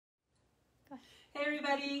Hey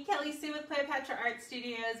everybody, Kelly Sue with Cleopatra Art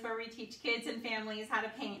Studios, where we teach kids and families how to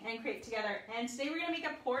paint and create together. And today we're going to make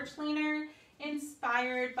a porch leaner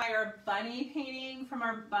inspired by our bunny painting from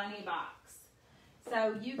our bunny box.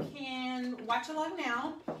 So you can watch along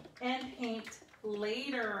now and paint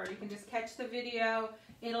later. You can just catch the video.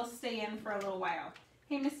 It'll stay in for a little while.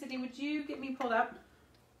 Hey Miss Sydney, would you get me pulled up?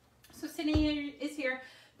 So Sydney is here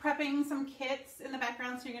prepping some kits in the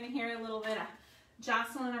background, so you're going to hear a little bit of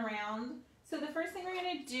jostling around. So the first thing we're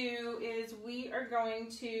going to do is we are going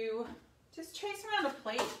to just trace around a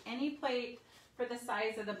plate, any plate for the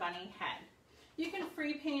size of the bunny head. You can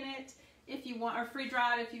free paint it if you want, or free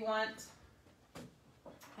draw it if you want.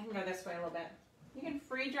 I can go this way a little bit. You can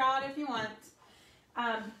free draw it if you want,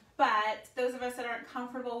 but those of us that aren't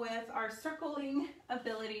comfortable with our circling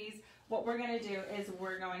abilities, what we're going to do is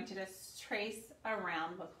we're going to just trace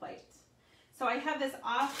around the plate. So I have this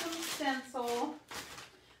awesome stencil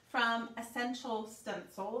from Essential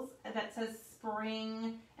Stencils that says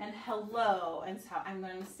spring and hello, and so I'm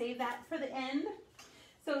going to save that for the end.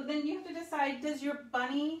 So then you have to decide, does your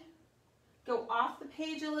bunny go off the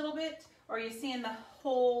page a little bit, or are you seeing the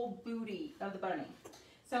whole booty of the bunny?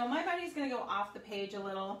 So my bunny's going to go off the page a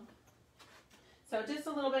little, so just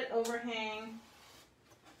a little bit overhang.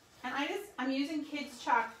 And I'm using kids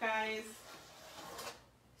chalk, guys,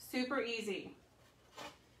 super easy.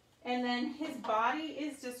 And then his body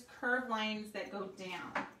is just curved lines that go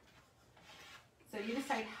down. So you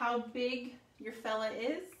decide how big your fella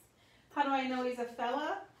is. How do I know he's a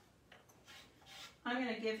fella? I'm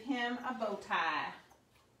going to give him a bow tie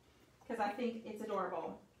because I think it's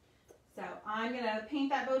adorable. So I'm going to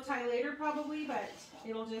paint that bow tie later probably, but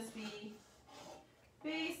it'll just be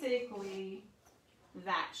basically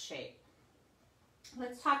that shape.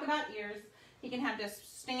 Let's talk about ears. He can have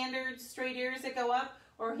just standard straight ears that go up,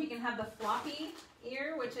 or he can have the floppy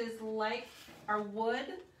ear, which is like our wood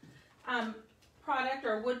product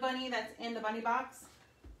or wood bunny that's in the bunny box.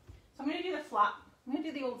 So I'm going to do the flop. I'm going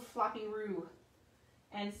to do the old floppy roo.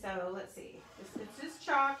 And so let's see. It's just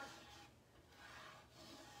chalk.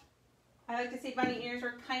 I like to say bunny ears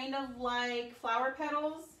are kind of like flower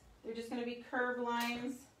petals. They're just going to be curved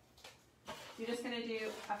lines. You're just going to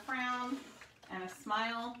do a frown and a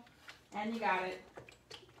smile, and you got it.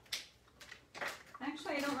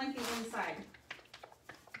 Actually, I don't like the inside.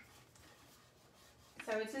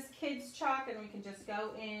 So it's just kids chalk, and we can just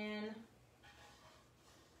go in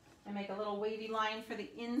and make a little wavy line for the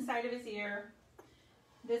inside of his ear.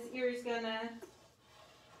 This ear is gonna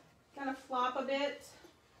kind of flop a bit.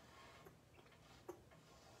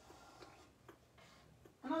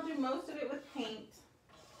 And I'll do most of it with paint.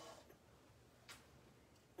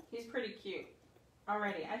 He's pretty cute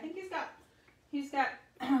already. I think he's got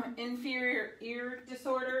inferior ear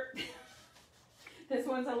disorder. This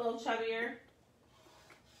one's a little chubbier.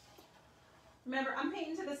 Remember, I'm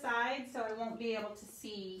painting to the side, so I won't be able to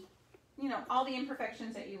see, you know, all the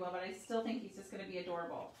imperfections that you will, but I still think he's just going to be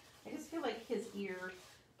adorable. I just feel like his ear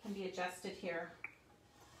can be adjusted here.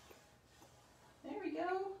 There we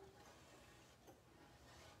go.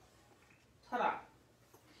 Ta-da.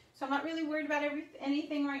 So I'm not really worried about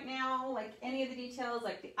anything right now, like any of the details,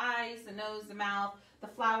 like the eyes, the nose, the mouth, the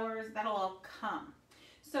flowers, that'll all come.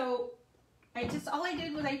 So all I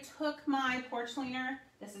did was I took my porch leaner.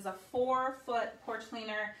 This is a 4-foot porch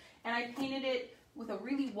leaner, and I painted it with a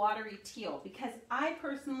really watery teal because I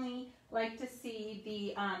personally like to see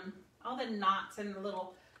the all the knots and the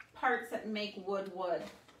little parts that make wood.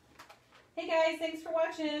 Hey guys, thanks for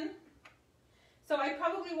watching. So I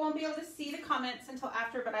probably won't be able to see the comments until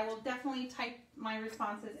after, but I will definitely type my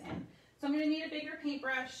responses in. So I'm going to need a bigger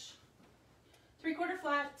paintbrush, 3/4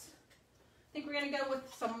 flat. I think we're going to go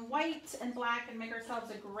with some white and black and make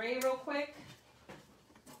ourselves a gray real quick.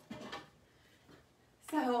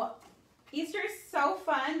 So Easter is so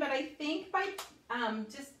fun, but I think by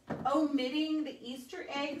just omitting the Easter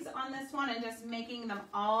eggs on this one and just making them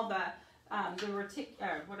all the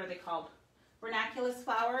what are they called? Ranunculus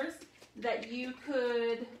flowers, that you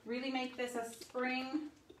could really make this a spring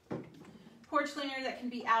porch leaner that can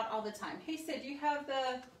be out all the time. Hey Sid, do you have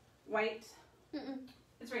the white?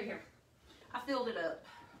 It's right here. I filled it up.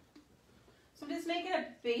 So I'm just making a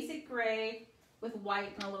basic gray with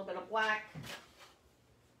white and a little bit of black.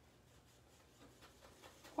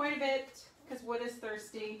 Quite a bit, because wood is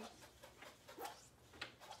thirsty.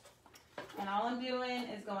 And all I'm doing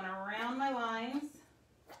is going around my lines.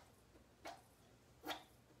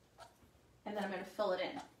 And then I'm going to fill it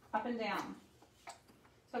in, up and down.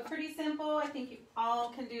 So pretty simple. I think you all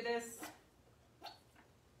can do this.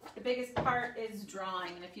 The biggest part is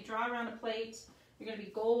drawing. And if you draw around a plate, you're going to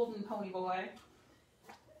be golden, pony boy.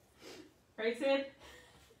 Right, Sid?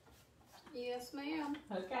 Yes, ma'am.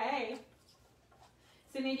 Okay.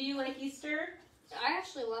 Sydney, do you like Easter? I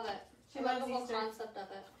actually love it. She loves the whole Easter. concept of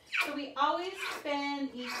it. So we always spend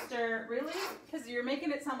Easter, really? Because you're making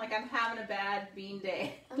it sound like I'm having a bad bean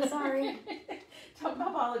day. I'm sorry. Don't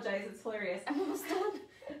apologize, it's hilarious. I'm almost done.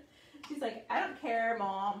 She's like, I don't care,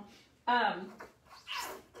 Mom.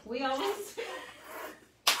 We always,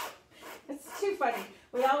 it's too funny.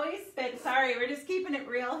 We always spend, sorry, we're just keeping it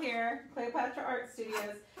real here, Cleopatra Art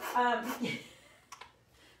Studios.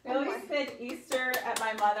 We always spend Easter at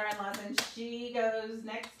my mother-in-law's, and she goes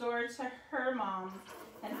next door to her mom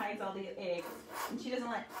and hides all the eggs. And she doesn't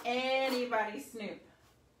let anybody snoop.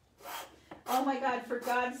 Oh my God, for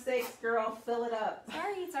God's sakes, girl, fill it up.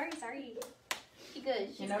 Sorry. She's good.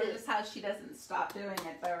 You notice how she doesn't stop doing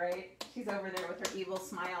it though, right? She's over there with her evil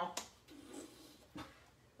smile.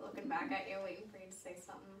 Looking back at you, waiting for you to say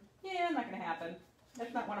something. Yeah, not gonna happen.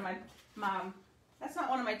 That's not one of my, Mom, that's not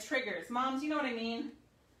one of my triggers. Moms, you know what I mean?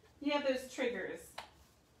 You have those triggers.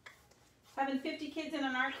 Having 50 kids in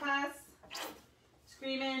an art class,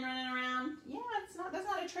 screaming, running around, yeah, that's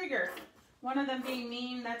not a trigger. One of them being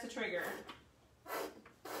mean, that's a trigger.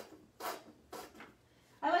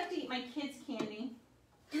 I like to eat my kids' candy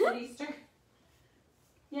at Easter.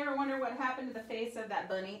 You ever wonder what happened to the face of that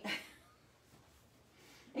bunny?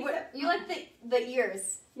 Except, you like the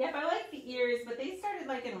ears. Yep, I like the ears, but they started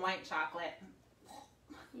like in white chocolate.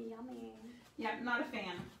 Yummy. Yep, not a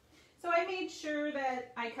fan. So I made sure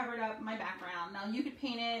that I covered up my background. Now you could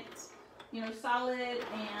paint it, you know, solid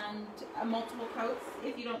and multiple coats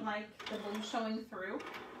if you don't like the blue showing through.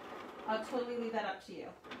 I'll totally leave that up to you.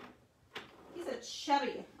 He's a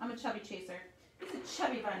chubby, I'm a chubby chaser. He's a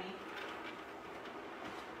chubby bunny.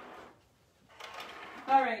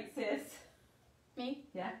 All right, sis. Me?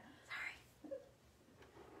 Yeah? Sorry.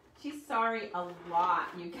 She's sorry a lot,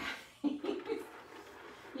 you guys.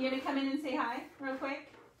 You gonna come in and say hi real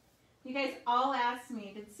quick? You guys all asked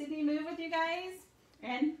me, did Sydney move with you guys?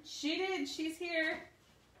 And she did, she's here.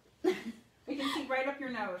 We can see right up your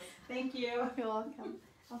nose. Thank you. You're welcome.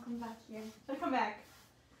 I'll come back here. So come back.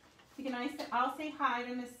 You can I'll say hi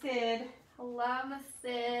to Miss Sid. Hello, Miss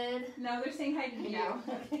Sid. No, they're saying hi to you. No.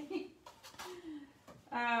 Okay.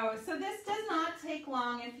 Oh, so this does not take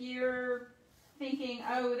long if you're thinking,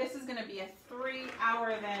 oh, this is going to be a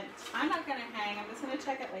 3-hour event. I'm not going to hang. I'm just going to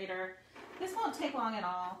check it later. This won't take long at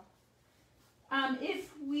all. If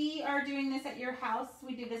we are doing this at your house,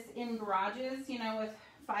 we do this in garages, you know, with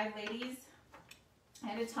 5 ladies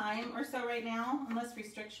at a time or so right now, unless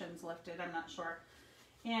restrictions lifted, I'm not sure.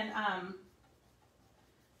 And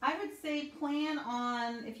I would say plan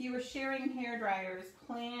on, if you were sharing hair dryers,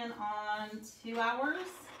 plan on 2 hours.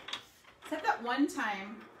 Except that one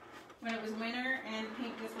time when it was winter and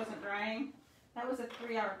paint just wasn't drying, that was a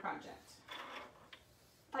 3-hour project.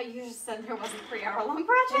 I thought you just said there was a 3-hour-long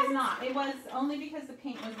project. It's not. It was only because the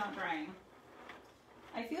paint was not drying.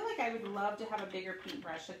 I feel like I would love to have a bigger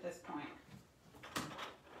paintbrush at this point.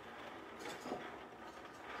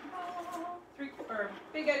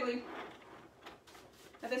 Big Ugly.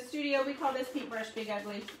 At the studio, we call this paintbrush Big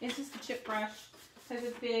Ugly. It's just a chip brush because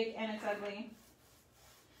it's big and it's ugly.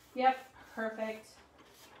 Yep, perfect.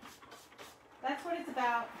 That's what it's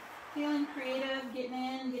about. Feeling creative, getting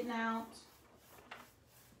in, getting out.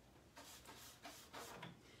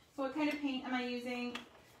 So what kind of paint am I using?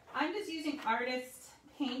 I'm just using artist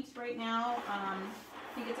paint right now. I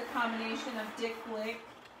think it's a combination of Dick Blick.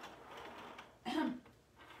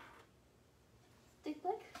 Dick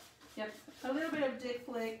Blick? Yep, a little bit of Dick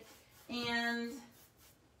Blick and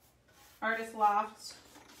Artist Loft.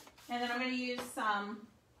 And then I'm going to use some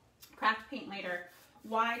craft paint later.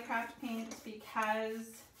 Why craft paint?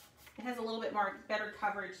 Because it has a little bit more better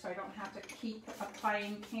coverage, so I don't have to keep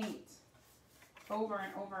applying paint over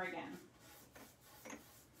and over again.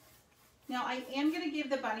 Now I am going to give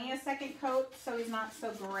the bunny a second coat so he's not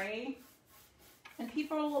so gray. And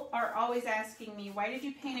people are always asking me, why did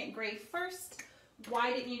you paint it gray first?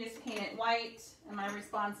 Why didn't you just paint it white? And my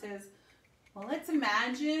response is, well, let's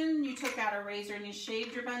imagine you took out a razor and you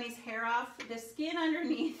shaved your bunny's hair off. The skin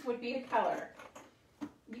underneath would be a color.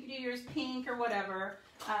 You could do yours pink or whatever,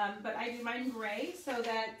 but I do mine gray so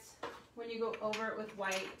that when you go over it with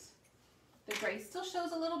white, the gray still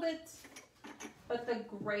shows a little bit, but the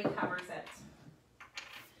gray covers it.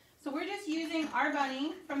 So we're just using our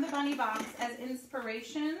bunny from the bunny box as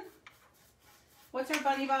inspiration. What's our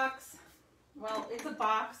bunny box? Well, it's a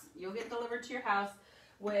box you'll get delivered to your house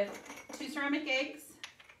with 2 ceramic eggs,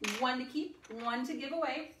 1 to keep, 1 to give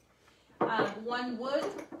away, 1 wood,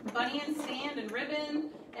 bunny and stand and ribbon,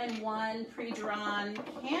 and 1 pre-drawn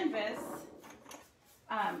canvas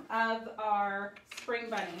of our spring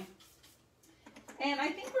bunny. And I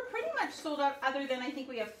think we're pretty much sold out, other than I think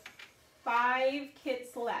we have 5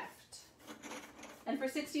 kits left. And for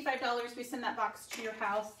 $65, we send that box to your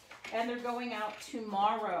house, and they're going out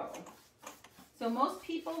tomorrow. So most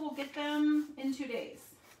people will get them in 2 days.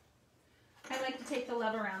 I like to take the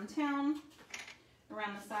love around town,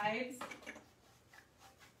 around the sides.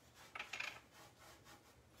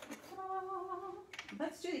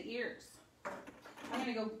 Let's do the ears. I'm going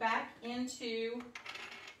to go back into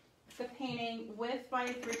the painting with my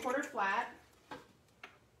 3/4 flat.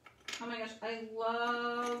 Oh my gosh, I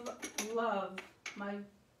love my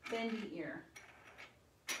bendy ear.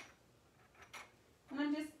 And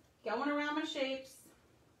I'm just going around my shapes.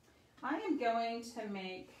 I am going to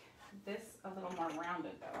make this a little more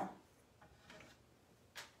rounded though,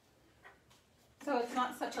 so it's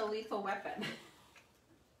not such a lethal weapon.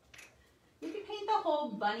 You could paint the whole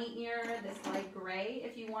bunny ear this light gray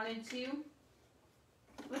if you wanted to.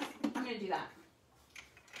 I'm going to do that.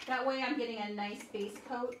 That way I'm getting a nice base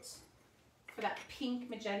coat for that pink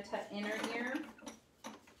magenta inner ear.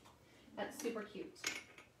 That's super cute.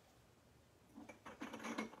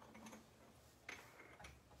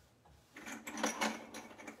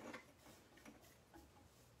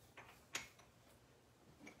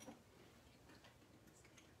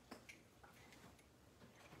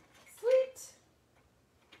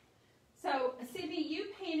 So, Sydney, you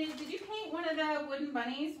painted, did you paint one of the wooden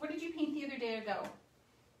bunnies? What did you paint the other day ago?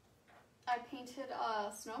 I painted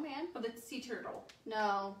a snowman. Oh, the sea turtle.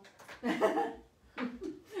 No. No.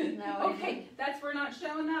 Okay, we're not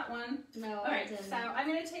showing that one. No. All right, so I'm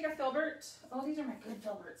going to take a filbert. Oh, these are my good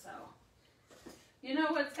filberts, so. You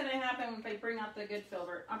know what's going to happen if I bring out the good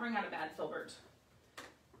filbert? I'll bring out a bad filbert.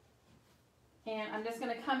 And I'm just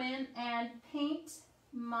going to come in and paint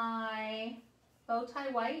my bow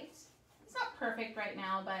tie white. It's not perfect right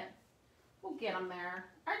now, but we'll get them there.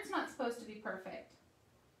 Art's not supposed to be perfect.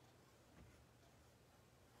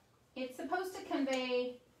 It's supposed to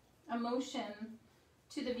convey emotion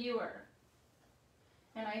to the viewer.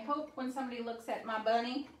 And I hope when somebody looks at my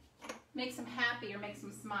bunny, makes them happy or makes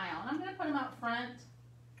them smile. And I'm going to put them out front.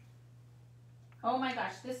 Oh my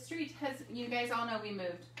gosh, this street has, you guys all know we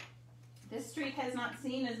moved. This street has not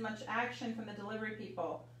seen as much action from the delivery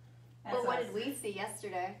people as But what us. did we see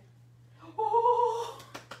yesterday? Oh!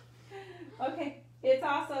 Okay, it's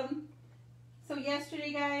awesome. So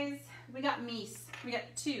yesterday, guys, we got meese. We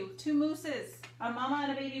got two mooses, a mama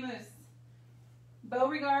and a baby moose.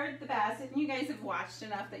 Beauregard the basset, and you guys have watched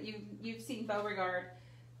enough that you've seen Beauregard.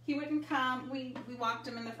 He wouldn't come. We walked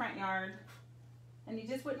him in the front yard, and he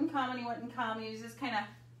just wouldn't come, and he wouldn't come. He was just kind of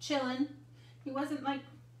chilling. He wasn't like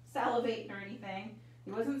salivating or anything.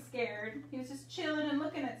 He wasn't scared. He was just chilling and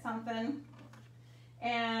looking at something.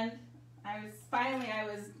 And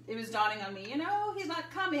it was dawning on me, you know, he's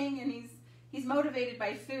not coming, and he's motivated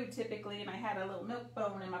by food typically, and I had a little milk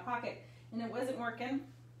bone in my pocket, and it wasn't working.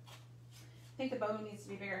 I think the bone needs to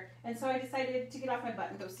be bigger. And so I decided to get off my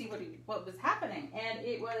butt and go see what was happening. And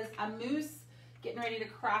it was a moose getting ready to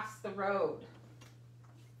cross the road.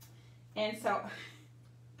 And so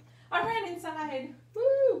I ran inside.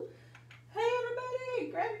 Woo! Hey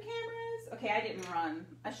everybody, grab your cameras. Okay, I didn't run.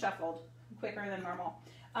 I shuffled quicker than normal.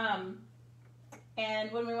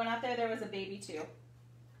 And when we went out there was a baby too.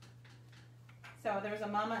 So there was a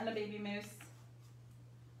mama and a baby moose.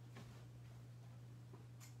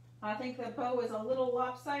 I think the bow is a little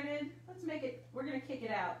lopsided. Let's make it, we're going to kick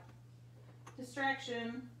it out.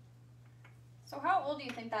 Distraction. So how old do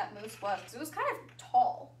you think that moose was? Because it was kind of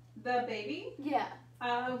tall. The baby? Yeah.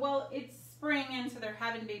 Well, it's spring, and so they're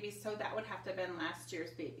having babies, so that would have to have been last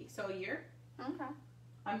year's baby. So a year? Okay.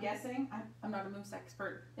 I'm guessing. I'm not a moose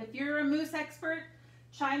expert. If you're a moose expert,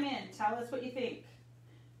 chime in. Tell us what you think.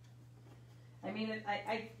 I mean,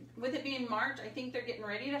 with it being March, I think they're getting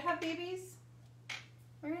ready to have babies.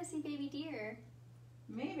 We're going to see baby deer.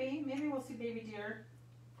 Maybe we'll see baby deer.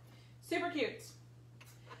 Super cute.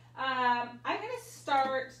 I'm going to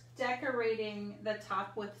start decorating the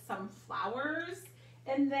top with some flowers.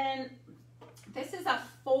 And then this is a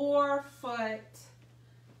 4-foot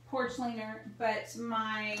porch leaner, but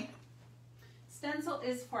my stencil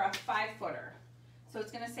is for a 5-footer. So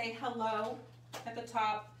it's going to say hello at the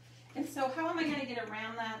top. And so how am I going to get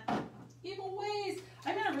around that? Evil ways.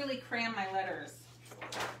 I'm going to really cram my letters.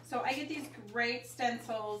 So I get these great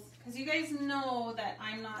stencils, because you guys know that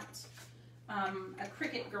I'm not a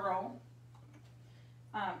Cricut girl.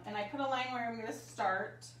 And I put a line where I'm going to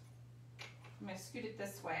start. I'm going to scoot it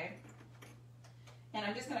this way. And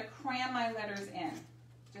I'm just going to cram my letters in.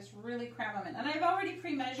 Just really cram them in. And I've already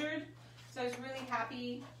pre-measured, so I was really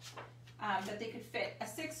happy that they could fit. A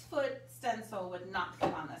 6-foot stencil would not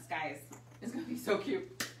fit on this, guys. It's gonna be so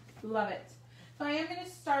cute. Love it. So I am gonna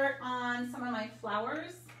start on some of my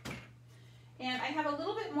flowers. And I have a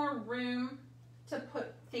little bit more room to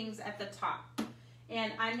put things at the top.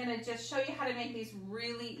 And I'm gonna just show you how to make these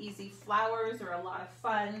really easy flowers. They're a lot of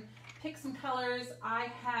fun. Pick some colors.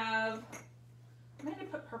 I'm gonna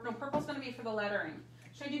put purple. Purple's gonna be for the lettering.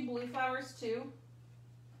 Should I do blue flowers too?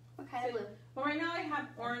 What kind of blue? Well, right now I have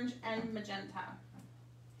orange and magenta.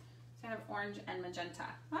 So I have orange and magenta.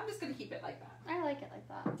 I'm just gonna keep it like that. I like it like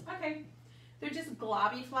that. Okay. They're just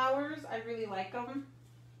globby flowers. I really like them.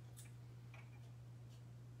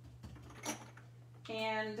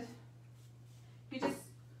 And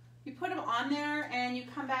you put them on there and you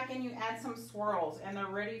come back and you add some swirls and they're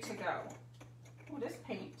ready to go. Oh, this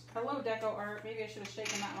paint. Hello, Deco Art. Maybe I should have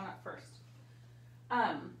shaken that one up first.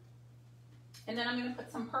 And then I'm going to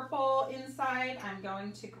put some purple inside. I'm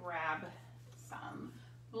going to grab some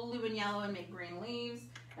blue and yellow and make green leaves,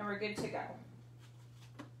 and we're good to go.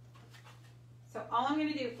 So all I'm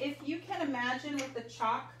going to do, if you can imagine with the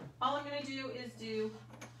chalk, all I'm going to do is do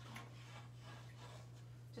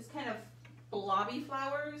just kind of blobby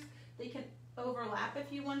flowers. They can overlap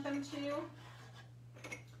if you want them to.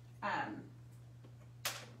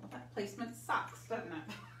 Well, that placement sucks, doesn't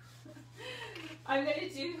it? I'm going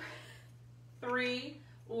to do 3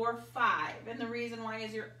 or 5, and the reason why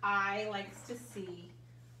is your eye likes to see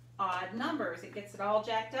odd numbers. It gets it all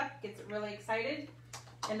jacked up, gets it really excited,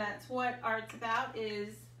 and that's what art's about,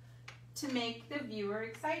 is to make the viewer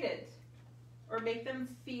excited or make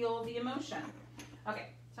them feel the emotion. Okay,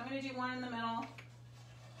 so I'm going to do one in the middle,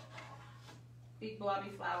 big blobby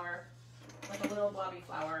flower, like a little blobby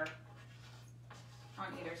flower on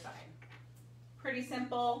either side. Pretty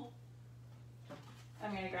simple.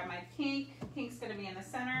 I'm going to grab my pink. Pink's going to be in the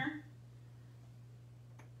center.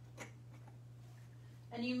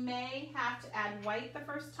 And you may have to add white the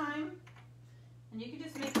first time, and you can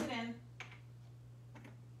just mix it in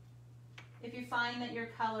if you find that your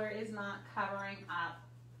color is not covering up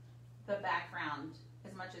the background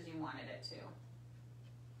as much as you wanted it to.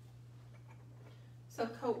 So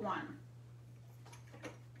coat 1.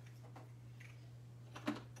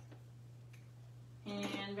 And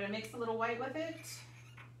I'm going to mix a little white with it.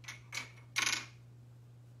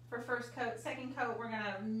 For first coat, second coat, we're going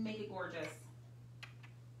to make it gorgeous.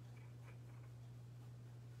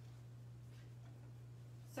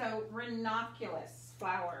 So ranunculus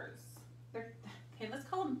flowers. Okay, let's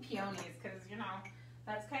call them peonies because, you know,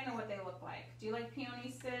 that's kind of what they look like. Do you like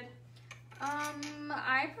peonies, Sid?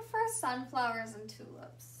 I prefer sunflowers and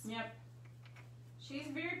tulips. Yep. She's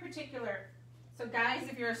very particular. So guys,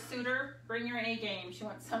 if you're a suitor, bring your A game. She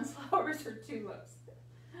wants sunflowers or tulips.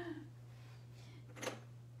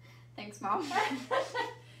 Thanks, Mom.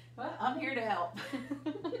 Well, I'm here to help.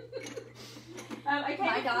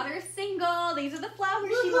 My daughter's single. These are the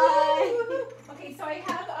flowers she likes. Okay, so I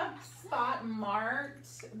have a spot marked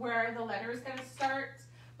where the letter is going to start,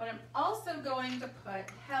 but I'm also going to put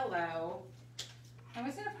hello. I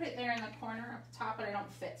was going to put it there in the corner up top, but I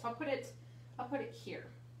don't fit, so I'll put it here.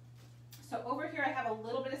 So over here I have a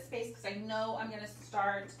little bit of space because I know I'm going to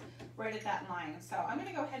start right at that line. So I'm going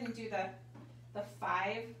to go ahead and do the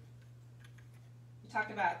 5. You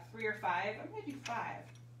talked about 3 or 5. I'm going to do 5.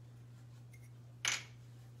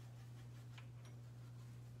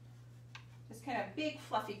 Just kind of big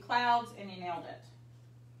fluffy clouds, and you nailed it.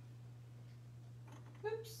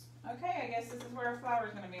 Oops. Okay, I guess this is where our flower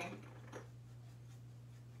is going to be.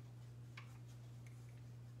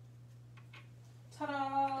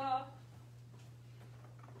 Ta-da!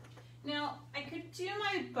 Now, I could do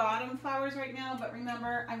my bottom flowers right now, but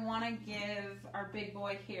remember, I want to give our big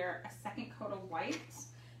boy here a second coat of white.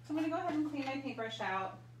 So I'm going to go ahead and clean my paintbrush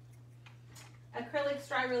out. Acrylics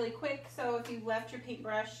dry really quick, so if you left your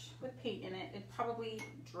paintbrush with paint in it, it'd probably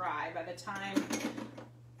dry by the time,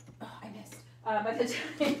 by the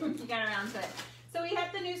time you got around to it. So we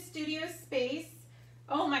have the new studio space.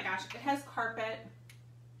 Oh my gosh, it has carpet,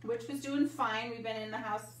 which was doing fine. We've been in the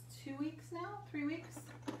house 2 weeks now, 3 weeks.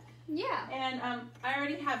 Yeah. And I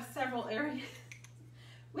already have several areas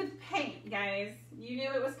with paint, guys. You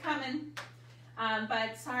knew it was coming.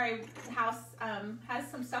 But sorry, the house has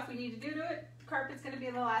some stuff we need to do to it. Carpet's going to be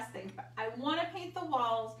the last thing. But I want to paint the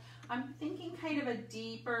walls. I'm thinking kind of a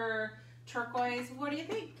deeper turquoise. What do you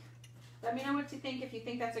think? Let me know what you think, if you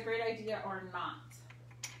think that's a great idea or not.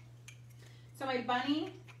 So my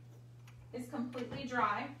bunny is completely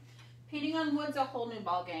dry. Painting on wood's a whole new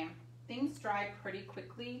ball game. Things dry pretty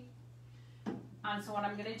quickly. So what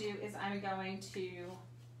I'm going to do is I'm going to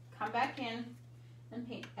come back in and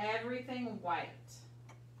paint everything white.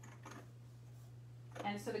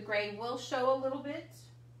 And so the gray will show a little bit.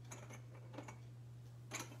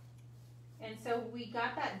 And so we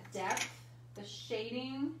got that depth, the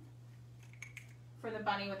shading for the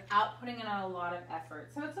bunny without putting in a lot of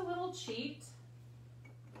effort. So it's a little cheat,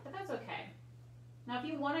 but that's okay. Now if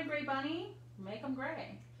you want a gray bunny, make them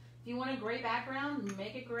gray. If you want a gray background,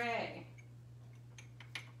 make it gray.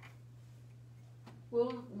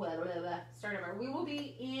 Start over. We will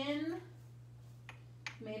be in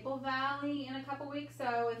Maple Valley in a couple weeks,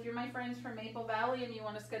 so if you're my friends from Maple Valley and you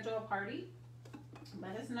want to schedule a party,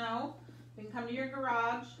 let us know. We can come to your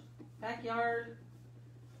garage, backyard,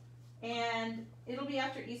 and it'll be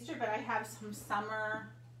after Easter, but I have some summer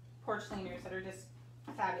porch cleaners that are just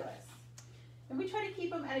fabulous. And we try to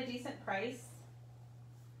keep them at a decent price.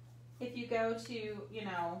 If you go to, you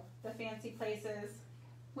know, the fancy places,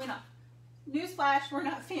 newsflash, we're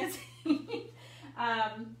not fancy.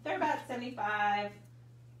 They're about $75,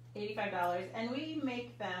 $85, and we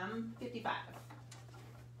make them $55.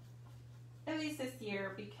 At least this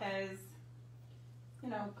year, because, you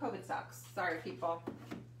know, COVID sucks. Sorry, people.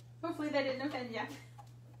 Hopefully that didn't offend you.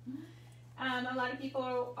 A lot of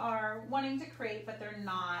people are wanting to create, but they're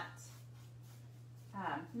not.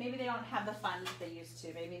 Maybe they don't have the funds that they used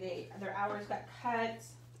to. Maybe their hours got cut,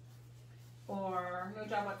 or no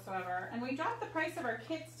job whatsoever. And we dropped the price of our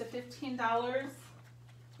kits to $15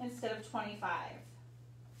 instead of $25.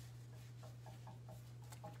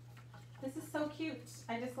 This is so cute.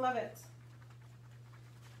 I just love it.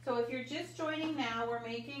 So if you're just joining now, we're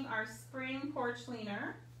making our spring porch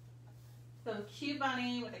leaner. So cute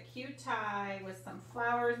bunny with a cute tie with some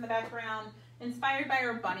flowers in the background, inspired by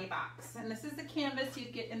our bunny box. And this is the canvas you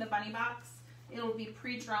get in the bunny box. It'll be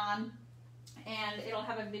pre-drawn and it'll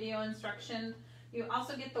have a video instruction. You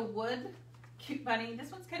also get the wood cute bunny.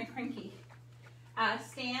 This one's kind of cranky.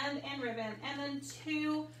 Stand and ribbon, and then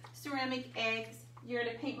 2 ceramic eggs. You're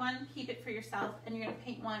going to paint one, keep it for yourself, and you're going to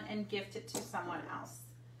paint one and gift it to someone else.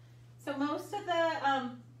 So most of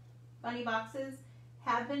the bunny boxes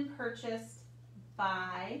have been purchased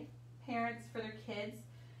by parents for their kids,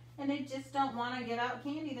 and they just don't want to give out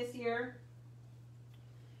candy this year.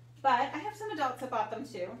 But I have some adults that bought them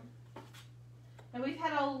too. And we've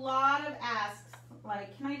had a lot of asks,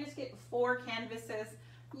 like, can I just get 4 canvases?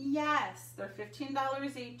 Yes, they're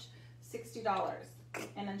 $15 each, $60,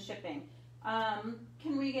 and then shipping.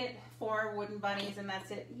 Can we get 4 wooden bunnies and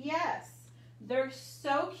that's it? Yes. They're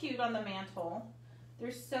so cute on the mantle.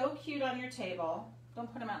 They're so cute on your table.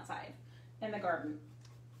 Don't put them outside in the garden,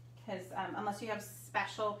 because unless you have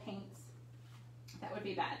special paints, that would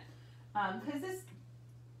be bad. Because this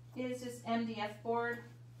is just MDF board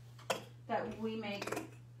that we make.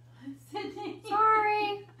 Sydney.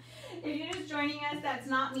 Sorry. If you're just joining us, that's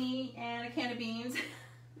not me and a can of beans.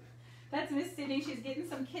 That's Miss Sydney. She's getting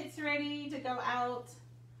some kits ready to go out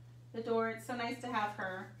the door. It's so nice to have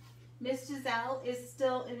her. Miss Giselle is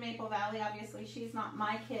still in Maple Valley. Obviously, she's not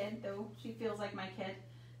my kid, though she feels like my kid.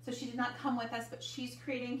 So she did not come with us, but she's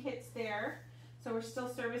creating kits there. So we're still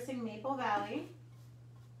servicing Maple Valley.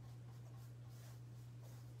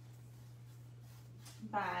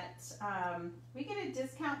 But we get a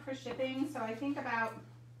discount for shipping. So I think about,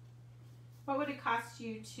 what would it cost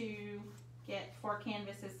you to get 4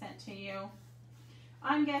 canvases sent to you?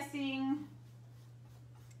 I'm guessing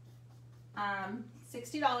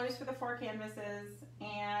 $60 for the 4 canvases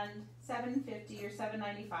and $7.50 or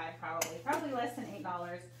 $7.95 probably less than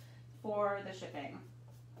 $8 for the shipping.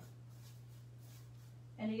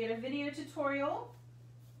 And you get a video tutorial.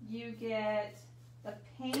 You get the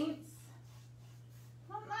paints.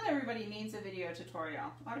 Well, not everybody needs a video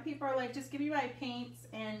tutorial. A lot of people are like, just give me my paints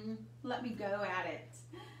and let me go at it.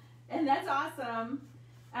 And that's awesome.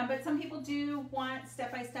 But some people do want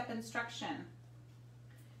step-by-step instruction.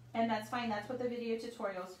 And that's fine. That's what the video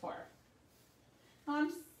tutorial is for. Now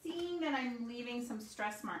I'm seeing that I'm leaving some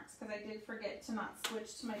stress marks because I did forget to not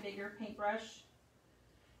switch to my bigger paintbrush.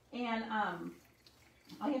 And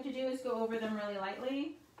all you have to do is go over them really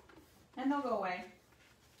lightly and they'll go away.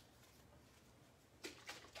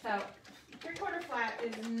 So 3/4 flat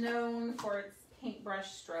is known for its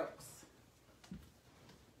paintbrush strokes.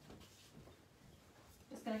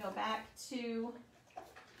 Just going to go back to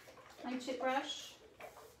my chip brush.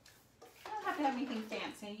 I don't have to have anything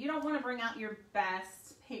fancy. You don't want to bring out your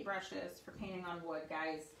best paintbrushes for painting on wood,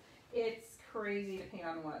 guys. It's crazy to paint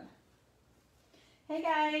on wood. Hey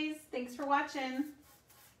guys, thanks for watching.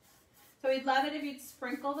 So we'd love it if you'd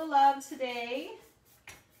sprinkle the love today.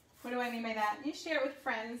 What do I mean by that? You share it with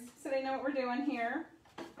friends so they know what we're doing here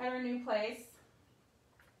at our new place.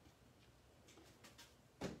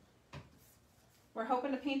 We're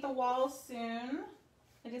hoping to paint the walls soon.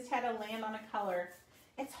 I just had to land on a color.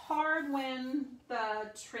 It's hard when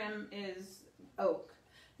the trim is oak.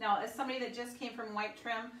 Now, as somebody that just came from white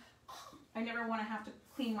trim, I never want to have to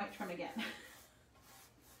clean white trim again.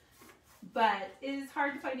 But it is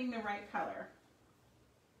hard finding the right color.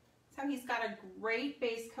 So he's got a great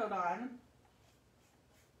base coat on.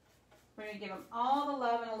 We're going to give him all the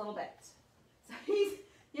love in a little bit. So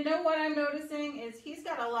you know what I'm noticing is he's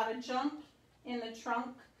got a lot of junk in the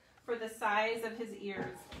trunk for the size of his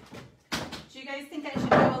ears. Do you guys think I should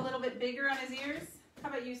go a little bit bigger on his ears? How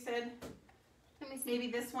about you, Sid? Let me see.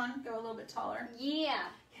 Maybe this one, go a little bit taller. Yeah.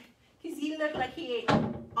 Because he looked like he ate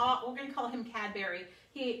all, we're going to call him Cadbury.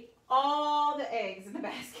 He ate all the eggs in the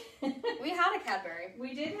basket. We had a Cadbury.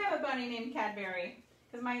 We did have a bunny named Cadbury.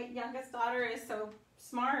 Because my youngest daughter is so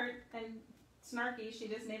smart and snarky, she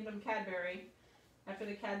just named him Cadbury after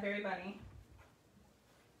the Cadbury bunny.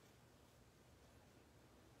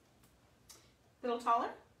 A little taller?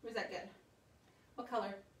 Or is that good? What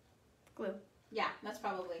color? Glue. Yeah, that's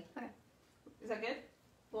probably. Okay. Is that good?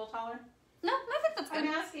 A little taller? No, I think that's good. I'm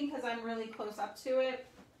asking because I'm really close up to it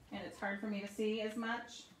and it's hard for me to see as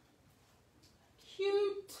much.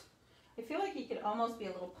 Cute. I feel like he could almost be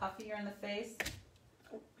a little puffier in the face.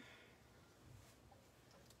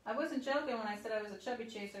 I wasn't joking when I said I was a chubby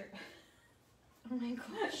chaser. Oh my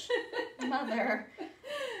gosh. Mother.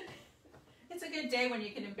 It's a good day when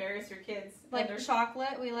you can embarrass your kids. Like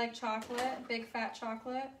chocolate. We like chocolate. Big fat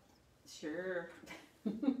chocolate. Sure.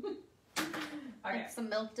 Okay. Like some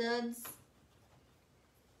milk duds.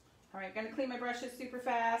 All right, gonna clean my brushes super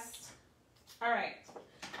fast. All right,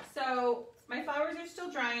 so my flowers are still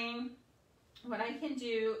drying. What I can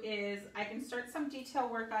do is I can start some detail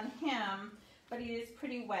work on him, but he is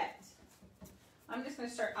pretty wet. I'm just gonna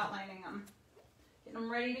start outlining him, getting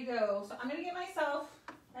him ready to go. So I'm gonna get myself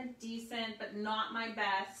a decent, but not my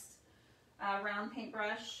best, round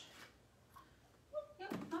paintbrush.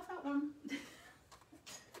 Yep, not that one.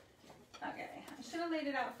 Okay, I should have laid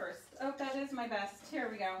it out first. Oh, that is my best. Here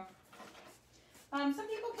we go. Some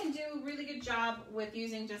people can do a really good job with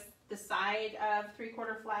using just the side of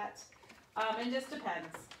 3/4 flat. It just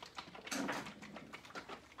depends.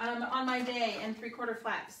 On my day and 3/4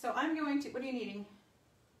 flat. So I'm going to, what are you needing?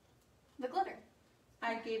 The glitter.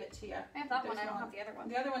 I gave it to you. I have that one. There's I don't have the other one.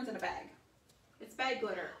 The other one's in a bag. It's bag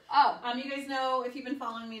glitter. Oh. You guys know, if you've been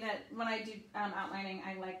following me, that when I do outlining,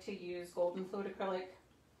 I like to use golden fluid acrylic.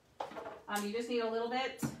 You just need a little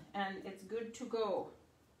bit and it's good to go.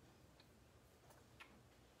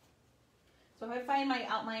 So if I find my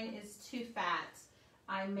outline is too fat,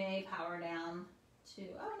 I may power down to,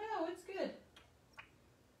 oh no, it's good.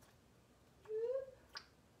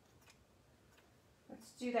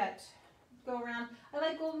 Let's do that. Go around. I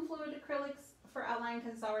like golden fluid acrylics for outline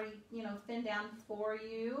because it's already, you know, thinned down for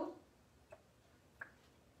you.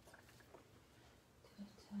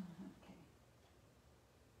 Okay.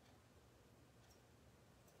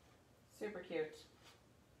 Super cute.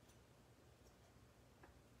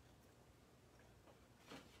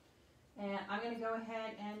 And I'm going to go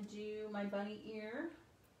ahead and do my bunny ear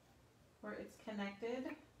where it's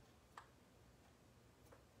connected.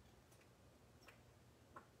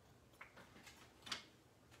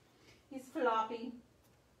 He's floppy.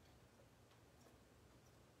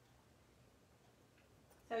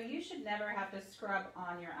 So you should never have to scrub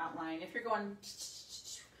on your outline. If you're going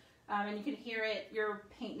and you can hear it, your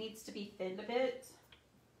paint needs to be thinned a bit.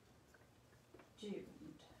 Do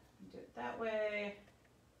it that way.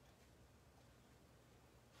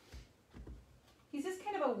 He's just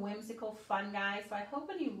kind of a whimsical, fun guy. So I hope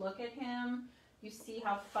when you look at him, you see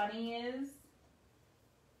how fun he is.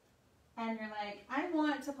 And you're like, I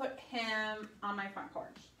want to put him on my front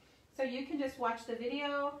porch. So you can just watch the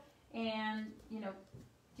video and, you know,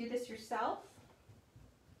 do this yourself.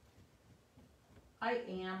 I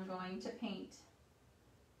am going to paint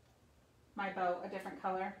my bow a different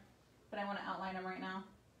color, but I want to outline him right now.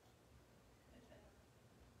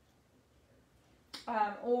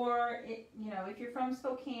 You know, if you're from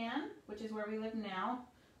Spokane, which is where we live now,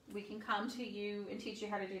 we can come to you and teach you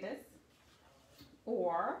how to do this.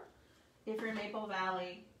 Or if you're in Maple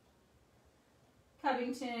Valley,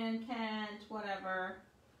 Covington, Kent, whatever,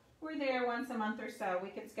 we're there once a month or so. We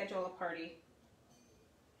could schedule a party.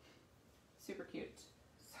 Super cute.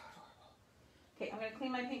 So adorable. Okay, I'm going to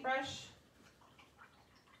clean my paintbrush.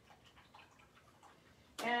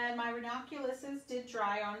 And my ranunculuses did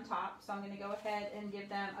dry on top, so I'm going to go ahead and give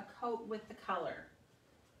them a coat with the color.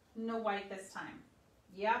 No white this time.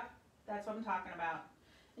 Yep, that's what I'm talking about.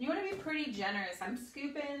 And you want to be pretty generous. I'm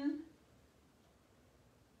scooping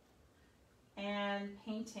and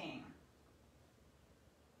painting.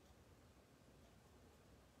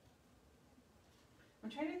 I'm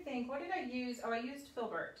trying to think, what did I use? Oh, I used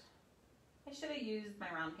Filbert. I should have used my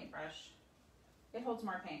round paintbrush. It holds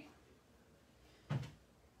more paint.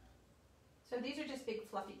 So these are just big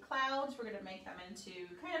fluffy clouds. We're gonna make them into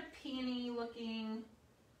kind of peony looking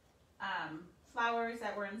flowers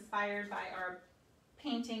that were inspired by our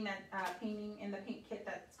painting in the paint kit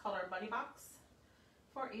that's called our Bunny Box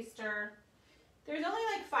for Easter. There's only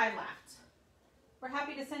like 5 left. We're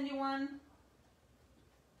happy to send you one.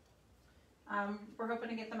 We're hoping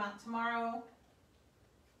to get them out tomorrow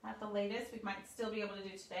at the latest. We might still be able to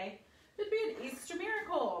do today. It'd be an Easter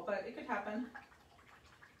miracle, but it could happen.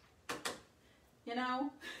 You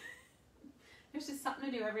know, there's just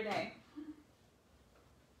something to do every day.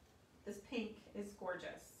 This pink is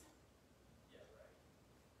gorgeous.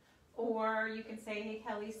 Or you can say, hey,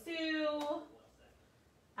 Kelly Sue,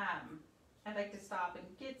 I'd like to stop and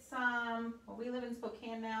get some. Well, we live in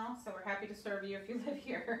Spokane now, so we're happy to serve you if you live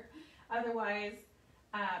here. Otherwise,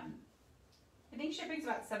 I think shipping's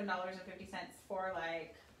about $7.50 for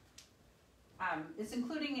like, it's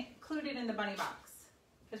included in the Bunny Box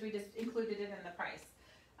because we just included it in the price.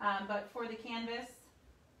 But for the canvas,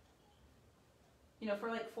 you know, for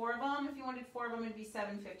like 4 of them, if you wanted 4 of them, it'd be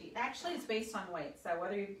 $7.50. Actually, it's based on weight, so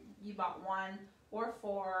whether you bought 1 or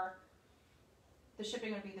 4, the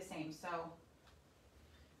shipping would be the same. So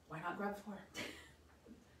why not grab 4?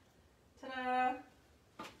 Ta-da!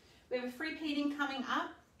 We have a free painting coming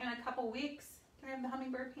up in a couple weeks. Can I have the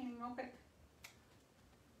hummingbird painting real quick?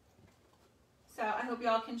 So I hope you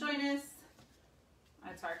all can join us.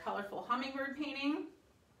 That's our colorful hummingbird painting.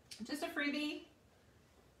 Just a freebie.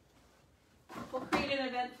 We'll create an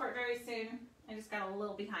event for it very soon. I just got a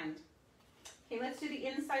little behind. Okay, let's do the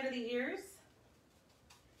inside of the ears.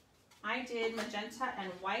 I did magenta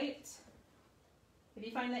and white. If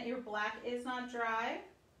you find that your black is not dry,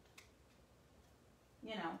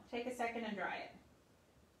 you know, take a second and dry it.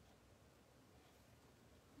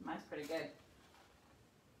 Mine's pretty good.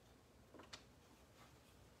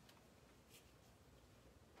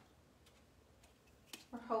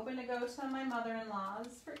 We're hoping to go to my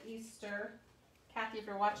mother-in-law's for Easter. Kathy, if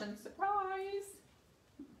you're watching, surprise!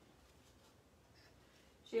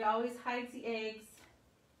 She always hides the eggs.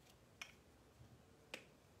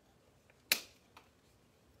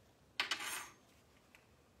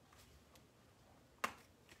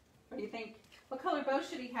 What do you think? What color bow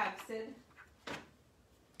should he have, Sid?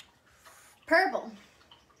 Purple.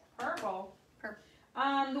 Purple? Purple.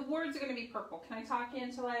 The words are going to be purple. Can I talk you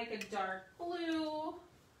into like a dark blue?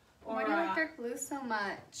 Or Why do you like dark blue so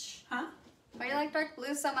much? Huh? Why do you like dark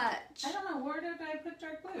blue so much? I don't know. Where did I put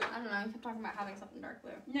dark blue? I don't know. You kept talking about having something dark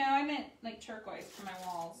blue. No, I meant like turquoise for my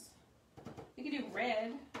walls. You could do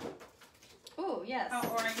red. Ooh, yes. Oh,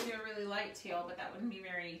 or I could do a really light teal, but that wouldn't be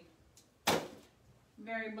very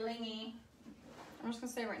blingy. I'm just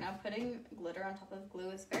gonna say right now, putting glitter on top of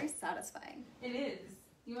glue is very satisfying. It is.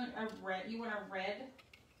 You want a red? You want a red?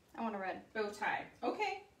 I want a red bow tie.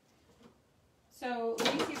 Okay. So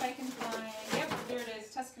let me see if I can find. Yep, there it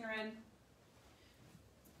is. Tuscan red.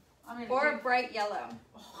 or a bright yellow.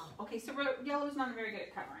 Oh, okay, so yellow's not very good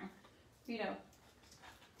at covering. Veto.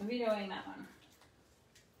 Vetoing that one.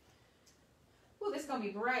 Ooh, this is gonna be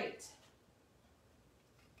bright.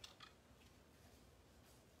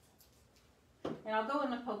 And I'll go in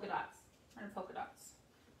the polka dots. We're in polka dots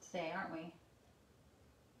today, aren't we?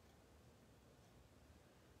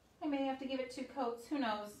 I may have to give it 2 coats. Who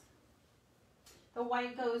knows? The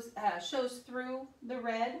white shows through the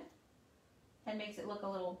red and makes it look a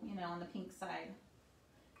little, you know, on the pink side.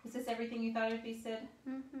 Is this everything you thought it would be, Sid?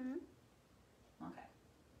 Mm-hmm. Okay.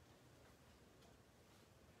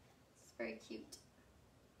 It's very cute.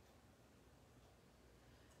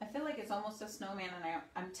 I feel like it's almost a snowman, and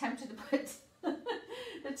I'm tempted to put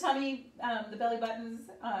the tummy, the belly buttons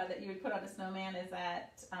that you would put on a snowman. Is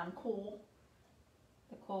that cool?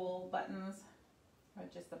 The cool buttons, or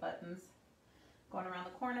just the buttons going around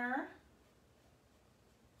the corner.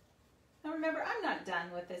 Now remember, I'm not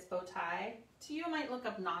done with this bow tie. To you, it might look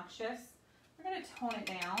obnoxious. We're going to tone it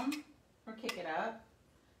down or kick it up.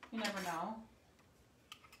 You never know.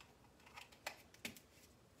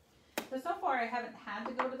 So far I haven't had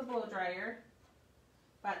to go to the blow dryer,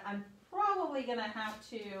 but I'm probably going to have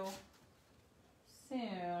to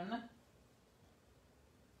soon.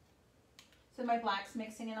 So my black's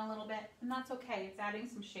mixing in a little bit, and that's okay. It's adding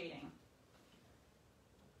some shading.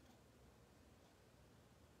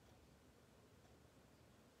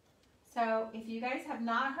 So if you guys have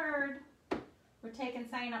not heard, we're taking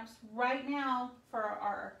sign-ups right now for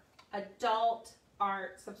our adult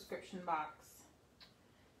art subscription box.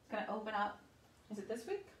 It's going to open up, is it this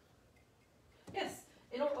week? Yes,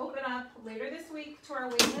 It'll open up later this week to our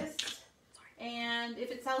wait list. And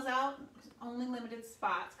if it sells out, only limited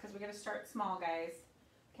spots because we're going to start small, guys.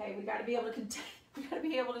 Okay, we got to be able to we got to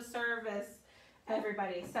be able to service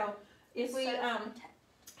everybody. So if we I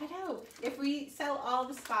know if we sell all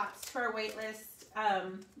the spots to our wait list,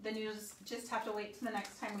 then you just have to wait till the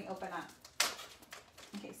next time we open up.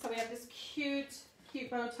 Okay, so we have this cute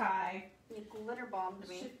bow tie. You glitter bombed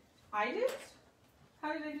me. I did?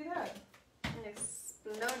 How did I do that? It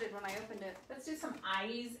exploded when I opened it. Let's do some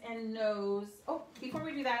eyes and nose. Oh, before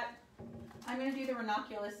we do that, I'm going to do the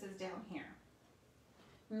ranunculuses down here.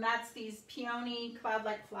 And that's these peony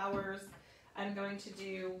cloud-like flowers. I'm going to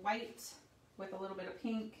do white with a little bit of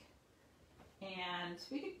pink. And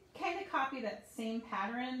we could kind of copy that same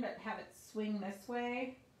pattern, but have it swing this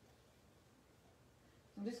way.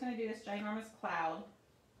 I'm just going to do this ginormous cloud.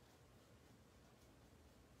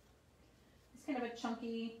 It's kind of a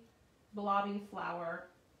chunky, blobby flower.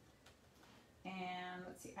 And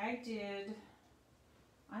let's see,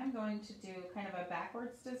 I'm going to do kind of a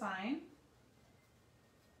backwards design.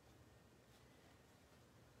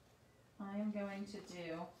 I'm going to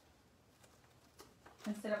do,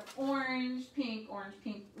 instead of orange, pink,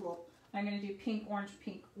 well, I'm going to do pink, orange,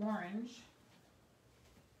 orange.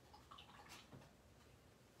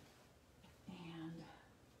 And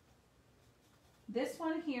this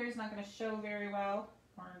one here is not going to show very well.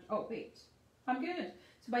 Orange. Oh, wait. I'm good.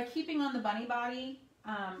 So by keeping on the bunny body,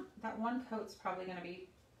 that one coat's probably going to be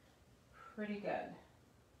pretty good.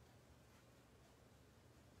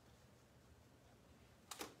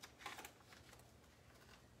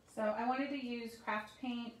 So I wanted to use craft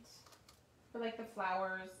paint for like the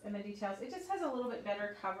flowers and the details. It just has a little bit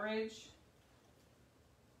better coverage.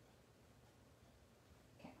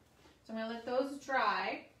 Okay, so I'm going to let those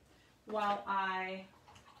dry while I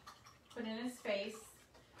put in his face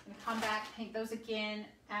and come back, paint those again,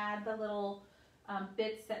 add the little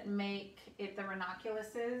bits that make it the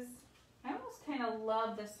ranunculuses. I almost kind of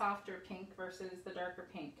love the softer pink versus the darker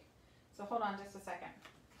pink. So hold on just a second.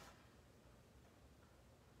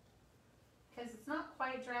 Because it's not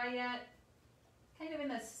quite dry yet, kind of in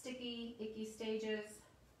the sticky, icky stages.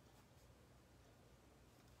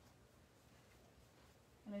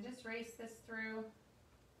 And I just race this through.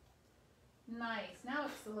 Nice, now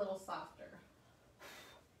it's a little softer.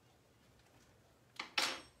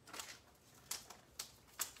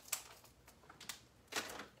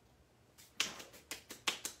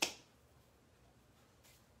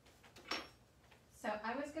 So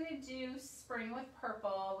I was going to do spring with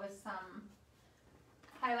purple with some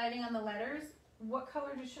highlighting on the letters. What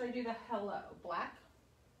color should I do the hello? Black?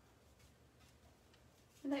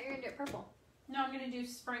 I thought you were going to do it purple. No, I'm going to do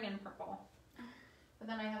spring and purple. But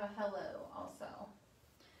then I have a hello also.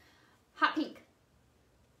 Hot pink.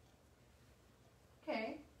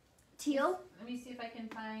 Okay. Teal. Let me see if I can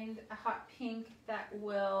find a hot pink that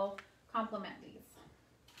will complement these.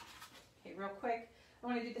 Okay, real quick. I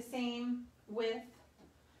want to do the same with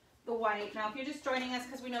the white. Now, if you're just joining us,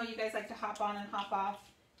 because we know you guys like to hop on and hop off,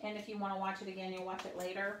 and if you want to watch it again, you'll watch it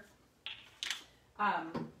later.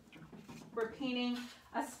 We're painting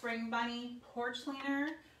a spring bunny porch leaner,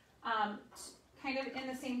 kind of in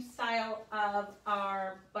the same style of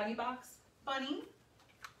our bunny box bunny.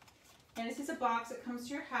 And this is a box that comes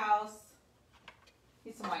to your house.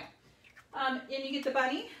 Need some white. And you get the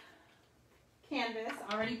bunny canvas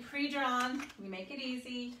already pre-drawn. We make it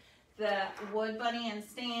easy. The wood bunny and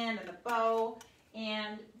stand and the bow,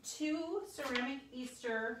 and 2 ceramic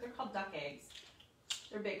Easter, they're called duck eggs.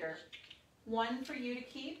 They're bigger. 1 for you to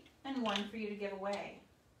keep and 1 for you to give away.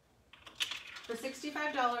 For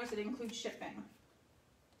 $65, it includes shipping.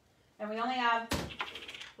 And we only have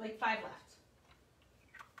like 5 left.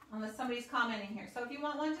 Unless somebody's commenting here. So if you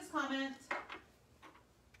want one, just comment.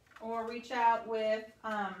 Or reach out with,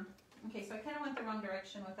 okay, so I kind of went the wrong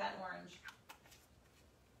direction with that orange.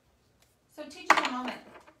 So teaching a moment.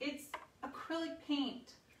 It's acrylic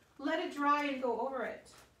paint. Let it dry and go over it.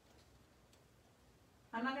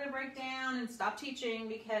 I'm not going to break down and stop teaching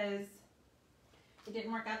because it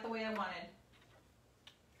didn't work out the way I wanted.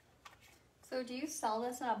 So do you sell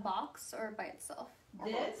this in a box or by itself? Or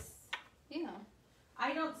This? both? Yeah.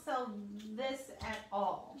 I don't sell this at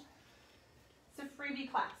all. It's a freebie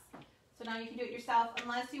class. So now you can do it yourself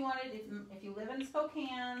unless you wanted, if you live in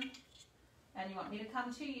Spokane and you want me to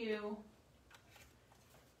come to you,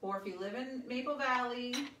 or if you live in Maple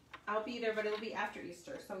Valley, I'll be there, but it'll be after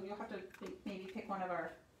Easter. So you'll have to maybe pick one of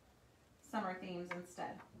our summer themes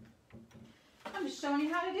instead. I'm just showing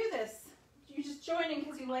you how to do this. You're just joining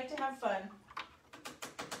because you like to have fun.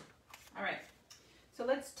 All right, so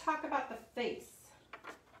let's talk about the face.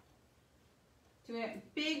 Do we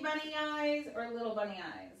want big bunny eyes or little bunny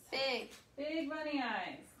eyes? Big. Big bunny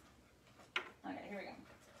eyes. Okay, here we go.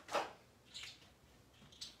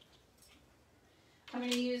 I'm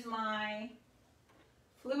going to use my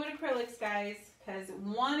fluid acrylics, guys, because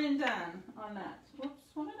one and done on that.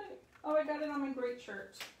 Whoops, what did I? Oh, I got it on my great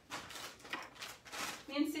shirt.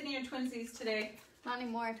 Me and Sydney are twinsies today. Not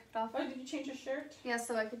anymore. I took it off. Oh, did you change your shirt? Yeah,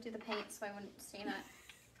 so I could do the paint so I wouldn't stain it.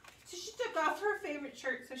 So she took off her favorite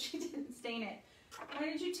shirt so she didn't stain it. Why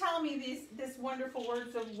did you tell me this wonderful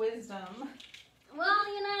words of wisdom?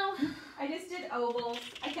 Well, you know. I just did ovals.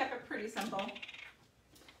 I kept it pretty simple.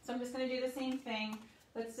 So I'm just going to do the same thing.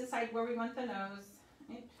 Let's decide where we want the nose.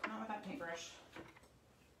 Not with that paintbrush.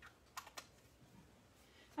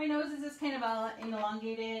 My nose is this kind of an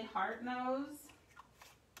elongated heart nose.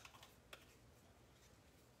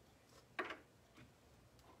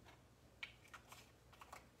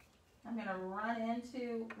 I'm going to run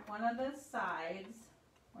into one of the sides,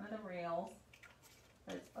 one of the rails,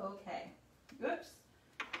 but it's okay. Oops.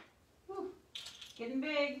 Whew. Getting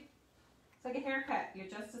big. It's like a haircut. You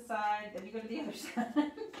adjust the side, then you go to the other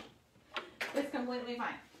side. It's completely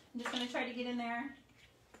fine. I'm just going to try to get in there.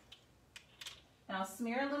 And I'll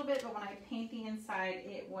smear a little bit, but when I paint the inside,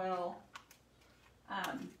 it will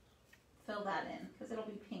fill that in because it'll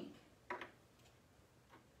be pink.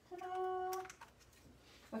 Ta-da!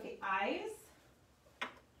 Okay, eyes.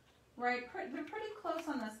 Right, they're pretty close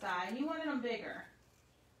on this guy. You wanted them bigger.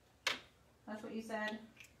 That's what you said?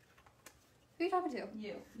 Who are you talking to?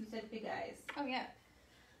 You. You said big eyes. Oh, yeah.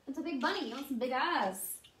 It's a big bunny. You want some big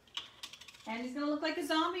eyes. And he's going to look like a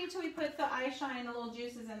zombie until we put the eye shine, the little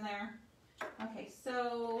juices in there. Okay,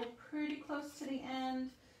 so pretty close to the end.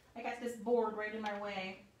 I got this board right in my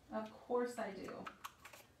way. Of course I do.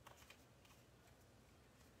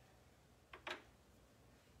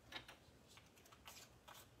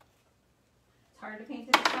 It's hard to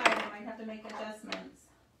paint this side. I might have to make adjustments.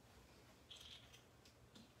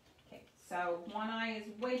 Okay, so one eye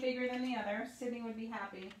is way bigger than the other. Sydney would be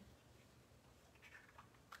happy.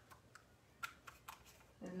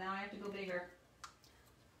 And now I have to go bigger.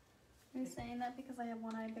 Are you saying that because I have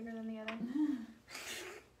one eye bigger than the other?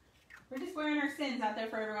 We're just wearing our sins out there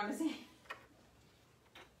for everyone to see.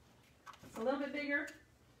 It's a little bit bigger.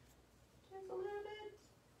 Just a little bit.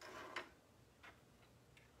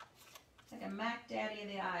 Like a Mac Daddy of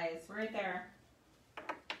the eyes. Right there.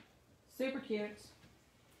 Super cute.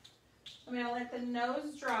 I'm going to let the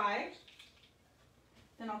nose dry.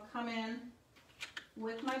 Then I'll come in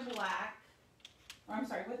with my black. Or I'm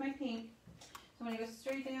sorry, with my pink. So I'm going to go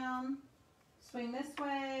straight down, swing this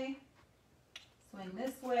way, swing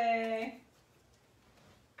this way.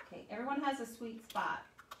 Okay, everyone has a sweet spot.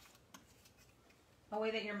 A way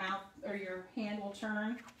that your mouth or your hand will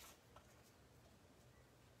turn.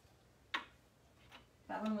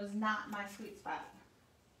 That one was not my sweet spot.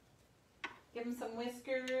 Give them some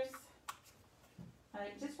whiskers.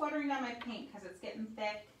 Just watering down my paint because it's getting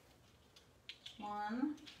thick.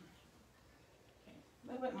 One. Okay,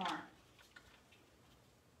 a little bit more.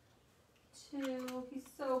 Two. He's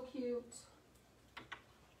so cute.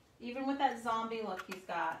 Even with that zombie look he's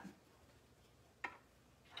got.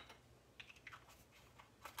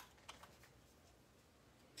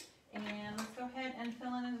 And let's go ahead and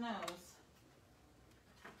fill in his nose.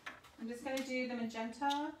 I'm just going to do the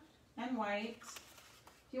magenta and white.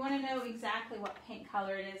 If you want to know exactly what paint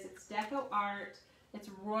color it is, it's Deco Art. It's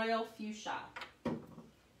Royal Fuchsia.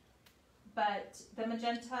 But the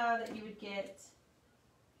magenta that you would get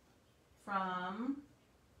from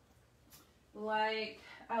like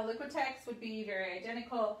Liquitex would be very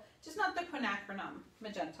identical, just not the quinacridone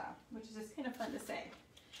magenta, which is just kind of fun to say.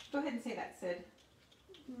 Go ahead and say that, Sid.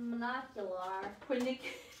 Monocular.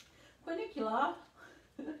 Quinicular.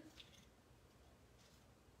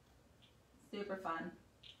 Super fun.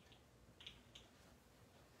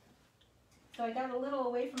 So I got a little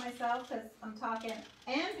away from myself because I'm talking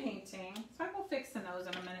and painting. So I will fix the nose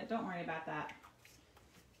in a minute. Don't worry about that.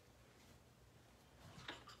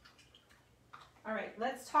 All right,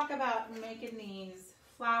 let's talk about making these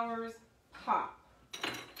flowers pop.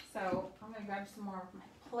 So I'm going to grab some more. My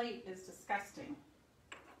plate is disgusting.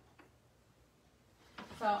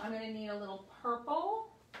 So I'm going to need a little purple.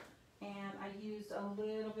 And I used a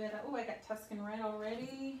little bit of, oh, I got Tuscan Red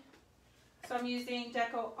already. So I'm using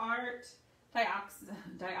Deco Art dioxazine,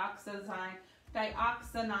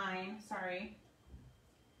 sorry.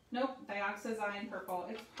 Nope, dioxazine purple.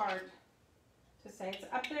 It's hard to say.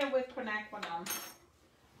 It's up there with quinacridone.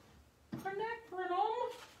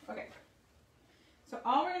 Okay. So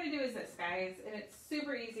all we're going to do is this, guys, and it's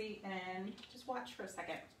super easy, and just watch for a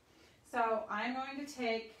second. So I'm going to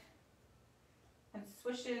take and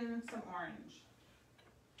swish in some orange.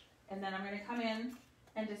 And then I'm going to come in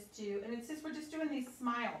and just do, and it's just, we're just doing these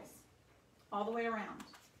smiles all the way around.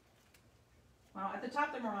 Well, at the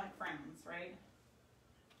top they're more like frowns, right?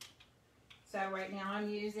 So right now I'm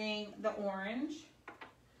using the orange.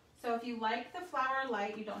 So if you like the flower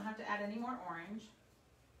light, you don't have to add any more orange.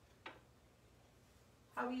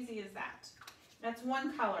 How easy is that? That's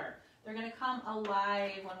one color. They're going to come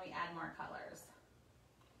alive when we add more colors.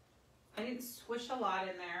 I didn't swish a lot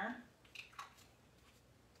in there.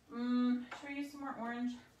 Should we use some more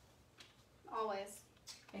orange? Always.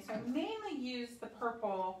 Okay, so I mainly use the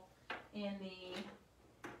purple in the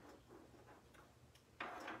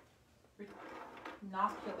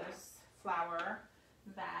ranunculus flower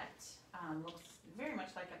that looks very much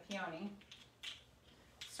like a peony.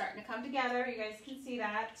 Starting to come together. You guys can see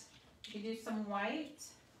that. You can do some white.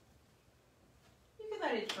 You can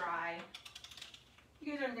let it dry.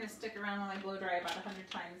 You guys aren't going to stick around while I blow dry about 100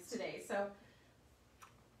 times today. So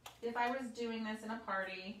if I was doing this in a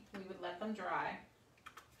party, we would let them dry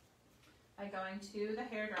by going to the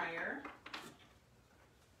hair dryer.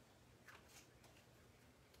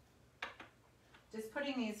 Just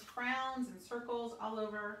putting these frowns and circles all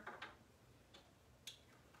over.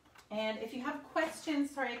 And if you have questions,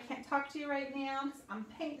 sorry I can't talk to you right now because I'm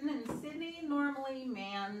painting, and Sydney normally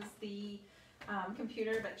mans the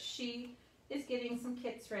computer, but she is getting some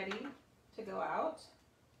kits ready to go out.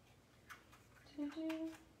 Okay,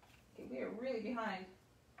 we are really behind.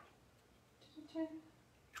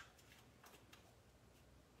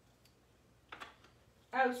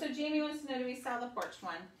 Oh, so Jamie wants to know, do we sell the Porch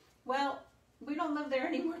one? Well, we don't live there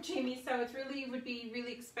anymore, Jamie, so it really would be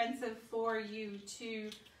really expensive for you to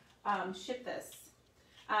ship this.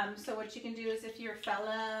 So what you can do is if you're a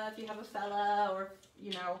fella, if you have a fella, or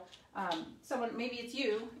you know, someone, maybe it's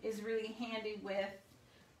you, is really handy with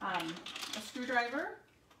a screwdriver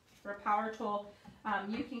or a power tool,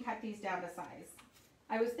 you can cut these down to size.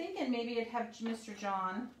 I was thinking maybe I'd have Mr.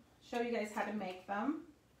 John show you guys how to make them.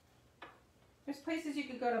 There's places you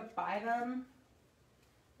could go to buy them,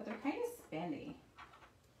 but they're kind of spendy.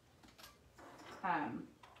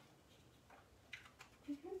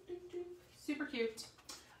 Super cute.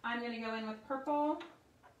 I'm going to go in with purple.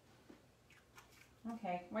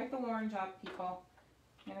 Okay, wipe the orange off, people.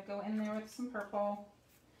 I'm going to go in there with some purple.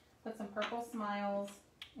 Put some purple smiles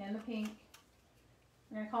in the pink.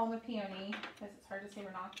 We're going to call them a peony because it's hard to say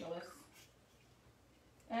ranunculus.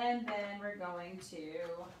 And then we're going to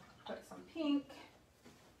put some pink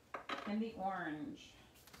in the orange.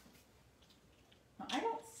 Now, I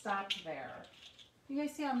don't stop there. You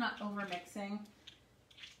guys see I'm not over mixing?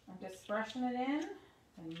 I'm just brushing it in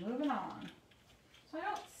and moving on. So I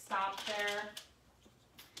don't stop there.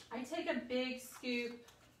 I take a big scoop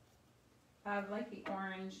of like the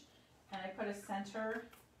orange and I put a center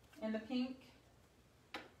in the pink.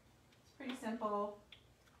 It's pretty simple.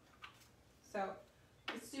 So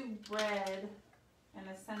let's do red in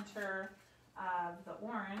the center of the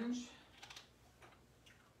orange.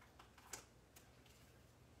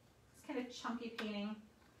 It's kind of chunky painting.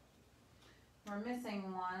 We're missing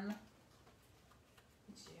one.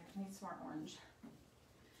 I need some more orange.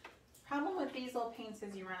 Problem with these little paints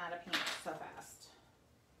is you run out of paint so fast.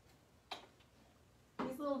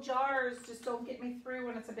 These little jars just don't get me through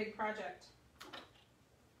when it's a big project.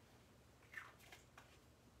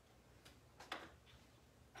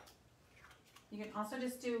 You can also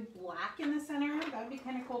just do black in the center. That would be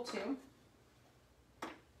kind of cool too.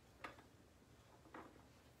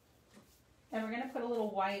 And we're going to put a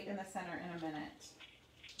little white in the center in a minute.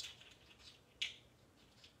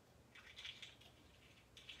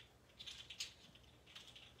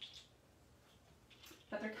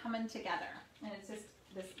 But they're coming together, and it's just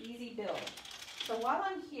this easy build. So while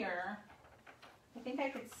I'm here, I think I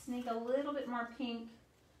could sneak a little bit more pink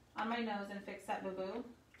on my nose and fix that boo-boo.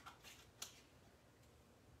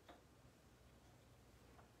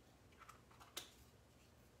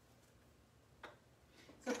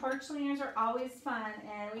 So porch leaners are always fun,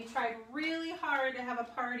 and we tried really hard to have a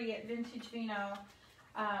party at Vintage Vino,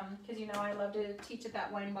 because you know I love to teach at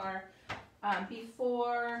that wine bar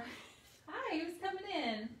before. Hi, who's coming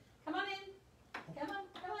in? Come on in. Come on,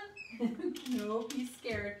 come on. No, he's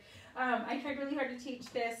scared. I tried really hard to teach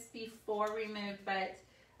this before we moved, but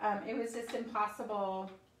it was just impossible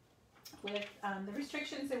with the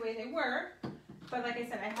restrictions the way they were. But like I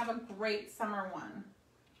said, I have a great summer one.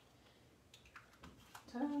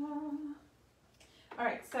 Ta-da. All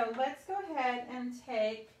right, so let's go ahead and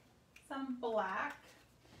take some black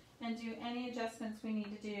and do any adjustments we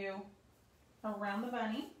need to do around the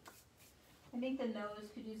bunny. I think the nose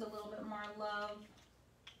could use a little bit more love.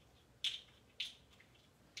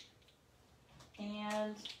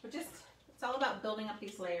 and it's all about building up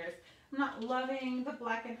these layers. I'm not loving the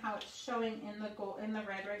black and how it's showing in the gold, in the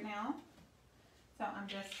red right now. So I'm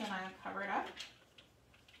just gonna cover it up.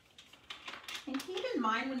 And keep in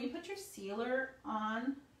mind when you put your sealer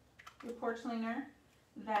on your porch leaner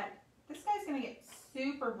that this guy's gonna get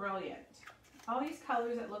super brilliant. All these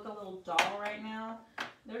colors that look a little dull right now,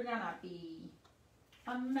 they're gonna be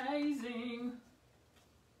amazing.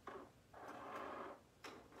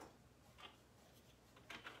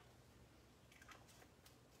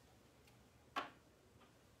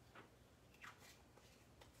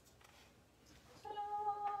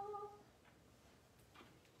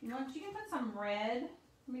 You can put some red.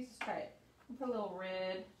 Let me just try it. I'll put a little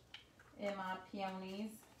red in my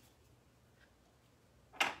peonies.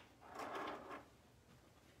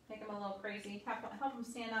 Make them a little crazy. Help them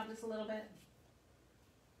stand out just a little bit.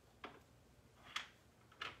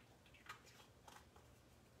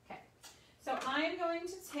 Okay. So I'm going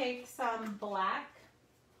to take some black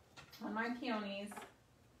on my peonies.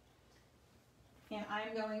 And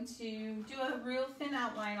I'm going to do a real thin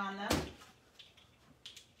outline on them.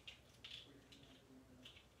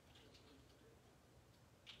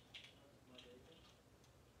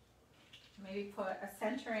 Maybe put a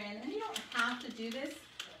center in, and you don't have to do this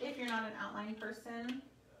if you're not an outline person.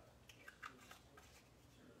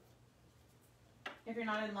 If you're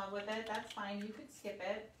not in love with it, that's fine, you could skip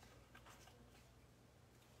it.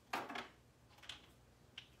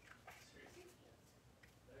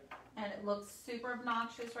 And it looks super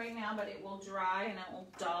obnoxious right now, but it will dry and it will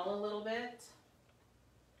dull a little bit.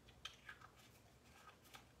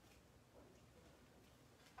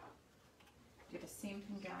 Do the same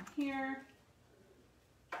thing down here.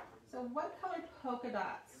 So what colored polka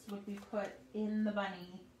dots would we put in the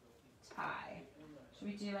bunny tie? Should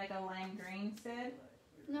we do like a lime green, Sid?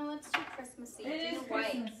 No, let's do Christmassy. It is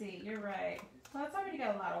Christmassy, you're right. Well, it's already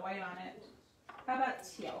got a lot of white on it. How about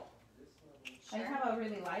teal? Sure. I have a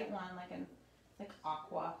really light one, like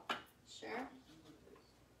aqua. Sure.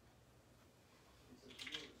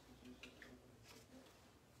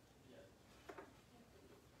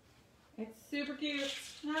 It's super cute.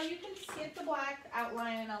 Now you can skip the black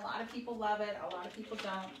outline. A lot of people love it. A lot of people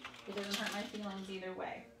don't. It doesn't hurt my feelings either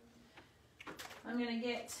way. I'm gonna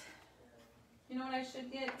get, you know what I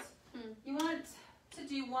should get? You want to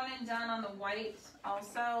do one and done on the white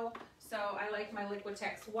also. So I like my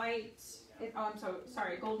Liquitex white. I'm so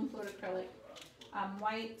sorry, golden fluid acrylic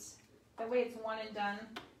white. That way it's one and done.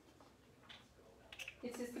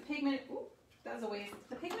 It's just the pigment. Ooh, that was a waste.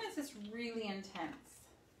 The pigment is just really intense.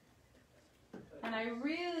 And I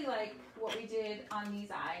really like what we did on these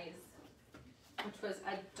eyes, which was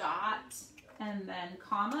a dot and then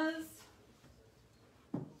commas.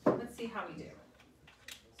 Let's see how we do.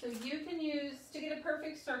 So you can use, to get a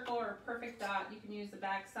perfect circle or a perfect dot, you can use the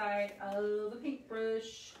back side of the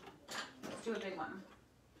paintbrush. Let's do a big one.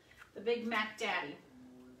 The big Mac Daddy.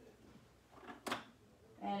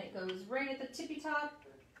 And it goes right at the tippy top.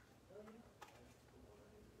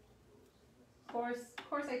 Of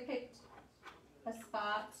course I picked a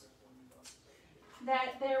spot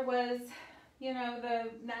that there was, you know, the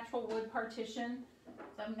natural wood partition.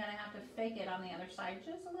 So I'm gonna have to fake it on the other side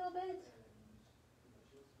just a little bit.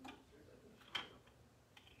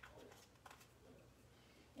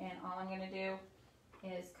 And all I'm gonna do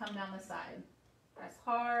is come down the side. Press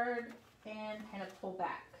hard and kind of pull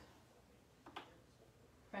back.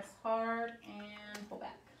 Press hard and pull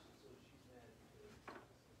back.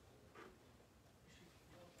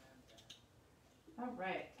 All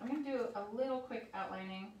right, I'm gonna do a little quick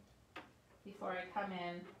outlining before I come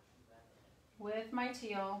in with my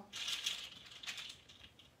teal.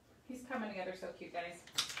 He's coming together so cute, guys.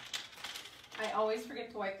 I always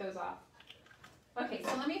forget to wipe those off. Okay,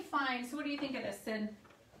 so let me find, so what do you think of this, Sid?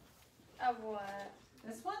 Of what?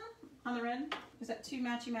 This one on the red? Is that too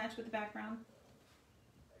matchy-match with the background?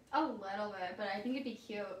 A little bit, but I think it'd be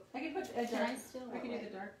cute. I could put a dark, I could do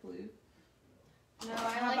the dark blue. No, I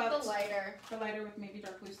How like about the lighter. The lighter with maybe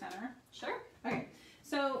dark blue center. Sure. Okay,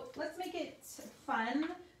 so let's make it fun.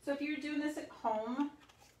 So if you're doing this at home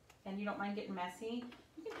and you don't mind getting messy,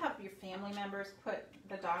 you can have your family members put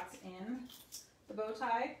the dots in the bow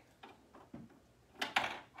tie.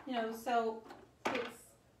 You know, so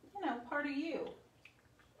it's, you know, part of you.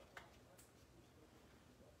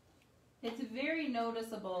 It's very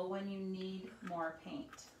noticeable when you need more paint.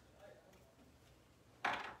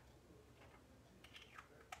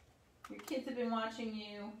 Your kids have been watching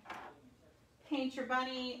you paint your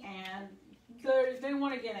bunny and they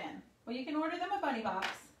want to get in. Well, you can order them a bunny box,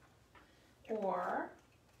 or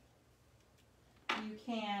you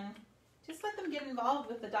can just let them get involved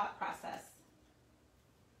with the dot process.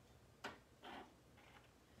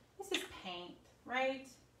 right?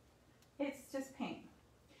 It's just paint.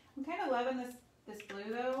 I'm kind of loving this blue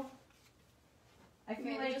though. I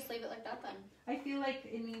feel like just leave it like that then. I feel like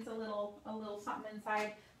it needs a little something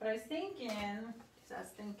inside. But I was thinking, I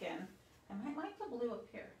might like the blue up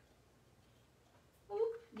here.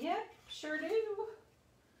 Ooh, yep, sure do.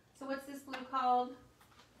 So what's this blue called?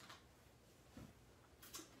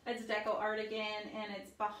 It's Deco Art again, and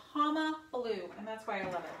it's Bahama Blue, and that's why I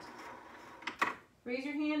love it. Raise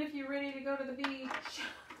your hand if you're ready to go to the beach.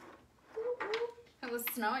 It was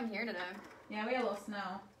snowing here today. Yeah, we had a little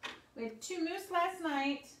snow. We had 2 moose last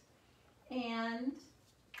night, and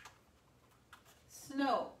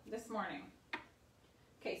snow this morning.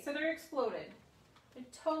 Okay, so they're exploded. They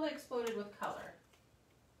totally exploded with color.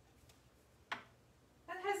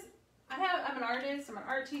 I'm an artist, I'm an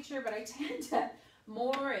art teacher, but I tend to,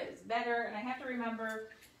 more is better, and I have to remember,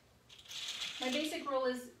 my basic rule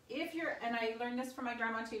is, if you're, and I learned this from my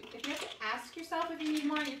grandma too, if you have to ask yourself if you need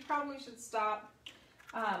more, you probably should stop.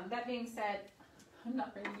 That being said, I'm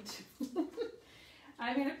not ready to.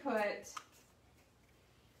 I'm going to put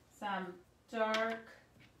some dark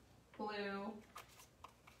blue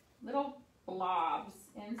little blobs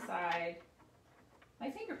inside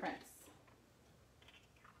my fingerprints.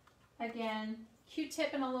 Again,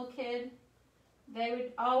 Q-tip and a little kid, they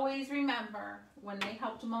would always remember when they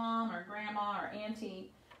helped mom or grandma or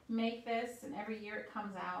auntie make this, and every year it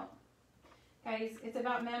comes out. Guys, it's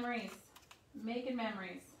about memories, making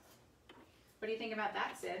memories. What do you think about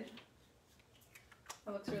that, Sid?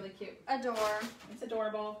 It looks really cute. Adore. It's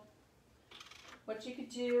adorable. What you could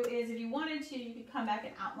do is, if you wanted to, you could come back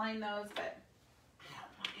and outline those, but I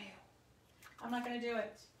don't want to. I'm not going to do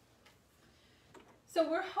it. So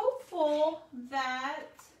we're hopeful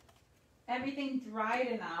that everything dried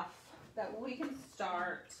enough that we can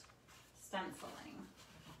start stenciling.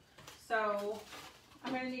 So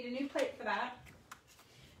I'm going to need a new plate for that.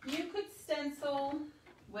 You could stencil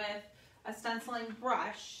with a stenciling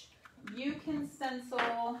brush. You can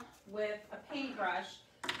stencil with a paintbrush,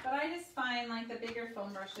 but I just find like the bigger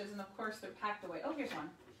foam brushes, and of course they're packed away. Oh, here's one.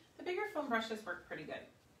 The bigger foam brushes work pretty good.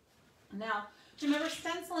 Now, remember,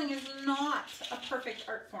 stenciling is not a perfect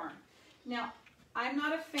art form. Now, I'm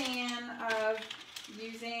not a fan of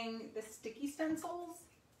using the sticky stencils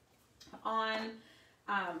on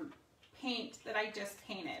paint that I just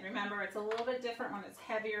painted. Remember, it's a little bit different when it's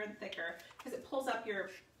heavier and thicker because it pulls up your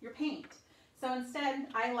paint. So instead,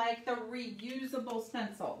 I like the reusable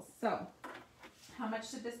stencils. So, how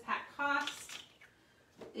much did this pack cost?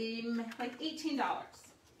 Like $18.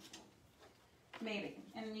 Maybe.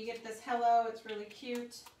 And you get this hello, it's really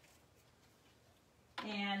cute.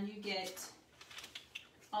 And you get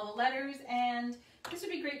all the letters, and this would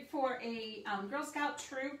be great for a Girl Scout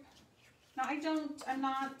troop. Now I'm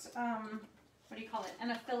not, what do you call it,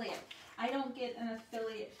 an affiliate. I don't get an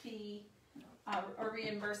affiliate fee or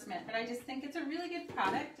reimbursement, but I just think it's a really good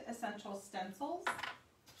product, Essential Stencils,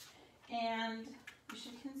 and you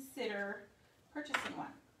should consider purchasing one.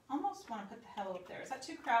 Almost want to put the hello up there. Is that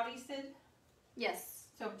too crowdy, Sid? Yes.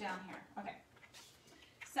 So down here, okay.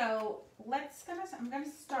 So I'm gonna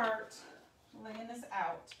start laying this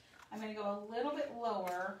out. I'm gonna go a little bit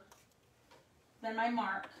lower than my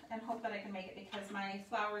mark and hope that I can make it because my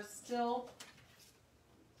flower is still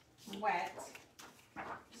wet.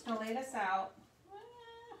 Just gonna lay this out.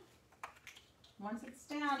 Once it's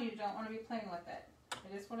down, you don't want to be playing with it.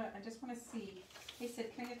 I just want to see. Hey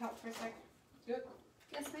Sid, can I get help for a sec? Good.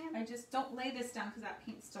 Yes, ma'am. I just don't lay this down because that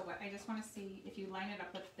paint's still wet. I just want to see if you line it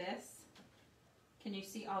up with this. Can you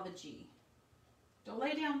see all the G? Don't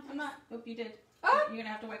lay down. I'm not. Hope you did. Oh. You're gonna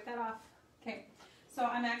have to wipe that off. Okay. So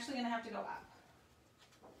I'm actually gonna have to go up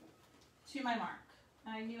to my mark.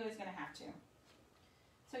 I knew I was gonna have to.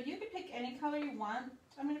 So you could pick any color you want.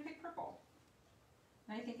 I'm gonna pick purple.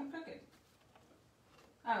 And I think I'm crooked.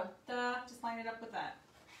 Oh, just line it up with that.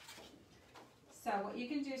 So what you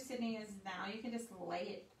can do, Sydney, is now you can just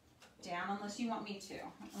lay it down, unless you want me to,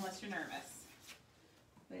 unless you're nervous.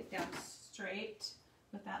 Lay it down straight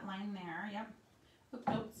with that line there. Yep.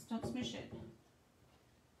 Oop, don't smoosh it.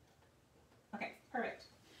 Okay, perfect.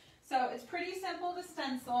 So it's pretty simple to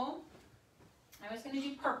stencil. I was going to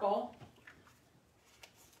do purple.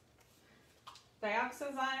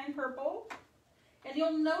 Dioxazine purple. And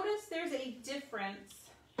you'll notice there's a difference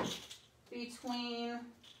between,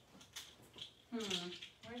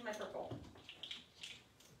 where's my purple?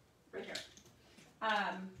 Right here.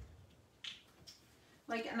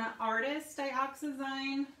 Like an artist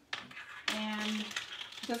dioxazine, and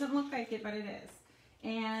it doesn't look like it, but it is.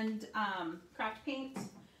 And craft paint.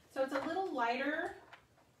 So it's a little lighter.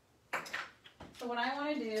 So what I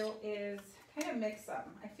want to do is kind of mix them.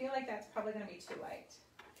 I feel like that's probably going to be too light.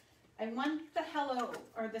 I want the hello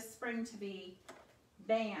or the spring to be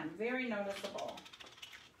bam, very noticeable.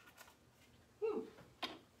 Whew.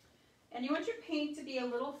 And you want your paint to be a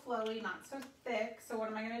little flowy, not so thick. So what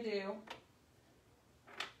am I going to do?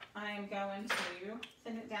 I'm going to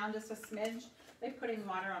thin it down just a smidge by putting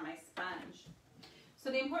water on my sponge. So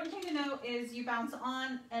the important thing to know is you bounce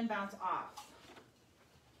on and bounce off.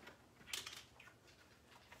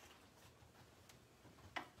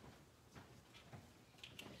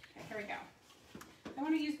 Okay, here we go. I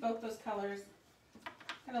want to use both those colors.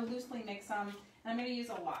 I'm going to loosely mix them, and I'm going to use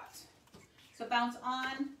a lot. So bounce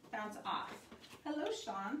on, bounce off. Hello,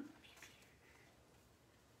 Sean.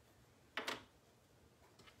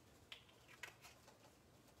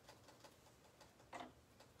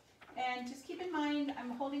 And just keep in mind,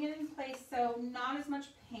 I'm holding it in place so not as much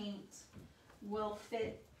paint will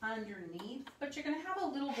fit underneath, but you're going to have a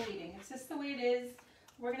little bleeding. It's just the way it is.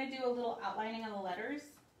 We're going to do a little outlining on the letters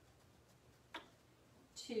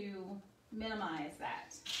to minimize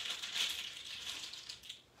that.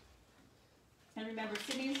 And remember,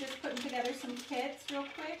 Sydney's just putting together some kits real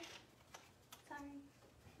quick. Sorry.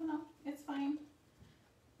 Oh no, it's fine.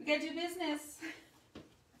 We gotta do business.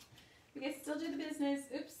 We gotta still do the business.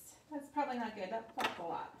 Oops, that's probably not good. That popped a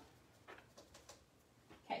lot.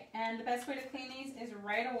 Okay, and the best way to clean these is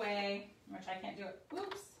right away, which I can't do it.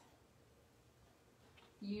 Oops.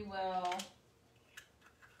 You will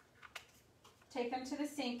take them to the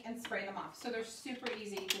sink and spray them off. So they're super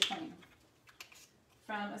easy to clean.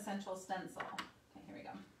 From Essential Stencil. Okay, here we go.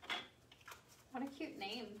 What a cute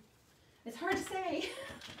name. It's hard to say.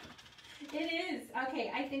 It is.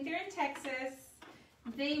 Okay, I think they're in Texas.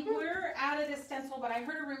 They were out of the stencil, but I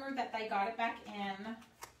heard a rumor that they got it back in.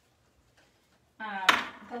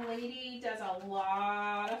 The lady does a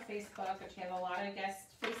lot of Facebook, and she has a lot of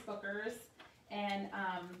guest Facebookers, and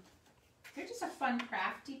they're just a fun,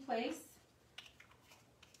 crafty place.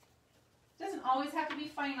 Doesn't always have to be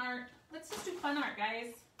fine art. Let's just do fun art,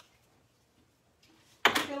 guys. I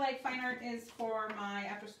feel like fine art is for my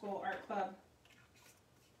after-school art club.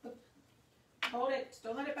 Oop. Hold it.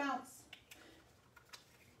 Don't let it bounce.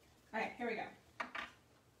 All right, here we go.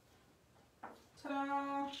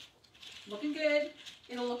 Ta-da. Looking good.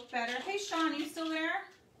 It'll look better. Hey, Sean, you still there?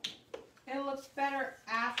 It'll look better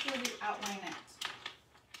after we outline it.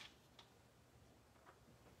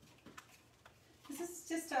 This is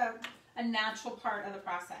just a natural part of the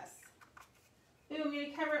process. Ooh, I'm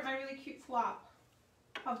going to cover up my really cute flop.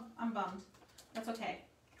 Oh, I'm bummed. That's okay.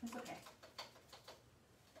 That's okay.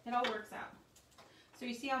 It all works out. So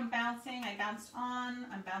you see how I'm bouncing? I bounced on,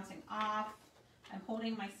 I'm bouncing off. I'm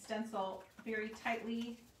holding my stencil very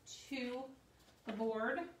tightly to the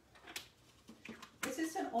board. This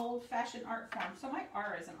is an old-fashioned art form, so my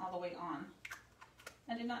R isn't all the way on.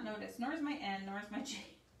 I did not notice, nor is my N, nor is my J.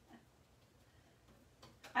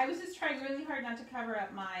 I was just trying really hard not to cover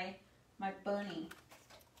up my bunny.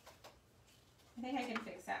 I think I can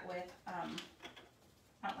fix that with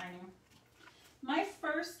outlining. My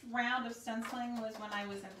first round of stenciling was when I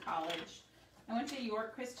was in college. I went to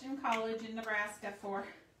York Christian College in Nebraska for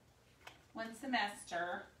one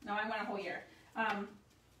semester. No, I went a whole year. I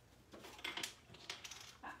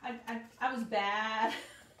was bad.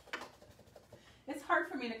 It's hard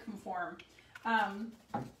for me to conform.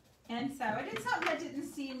 And so I did something that didn't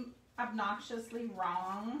seem obnoxiously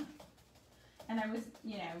wrong. And I was,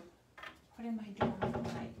 you know, put in my dorm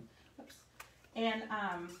night. Oops. And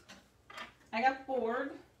I got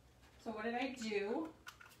bored. So what did I do?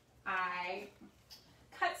 I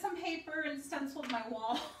cut some paper and stenciled my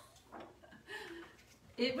wall.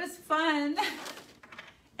 It was fun.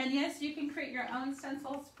 And yes, you can create your own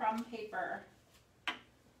stencils from paper.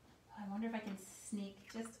 I wonder if I can sneak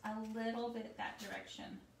just a little bit that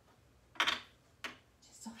direction.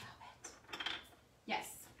 Just a little bit. Yes.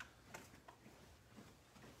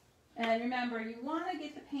 And remember, you want to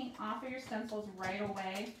get the paint off of your stencils right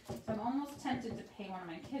away. So I'm almost tempted to pay one of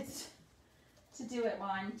my kids to do it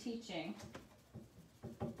while I'm teaching.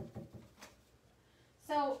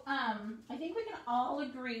 So I think we can all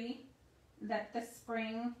agree that the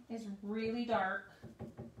spring is really dark,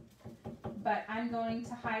 but I'm going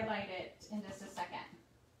to highlight it in just a second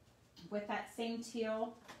with that same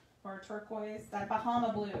teal or turquoise, that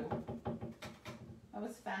Bahama blue. That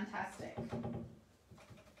was fantastic.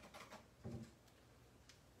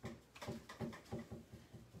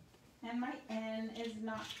 And my N is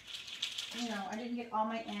not, you know, I didn't get all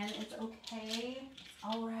my N. It's okay. It's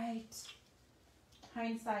all right.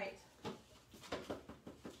 Hindsight.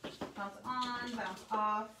 Bounce on, bounce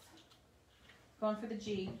off. Going for the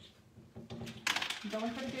G. I'm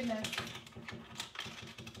going for the goodness.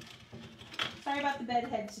 Sorry about the bed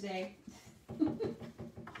head today.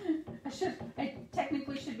 I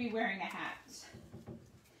technically should be wearing a hat.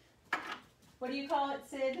 What do you call it,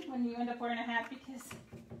 Sid, when you end up wearing a hat because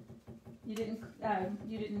you didn't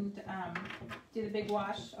do the big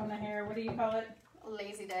wash on the hair? What do you call it? A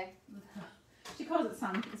lazy day. She calls it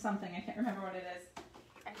something. I can't remember what it is.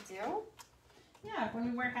 I do? Yeah, when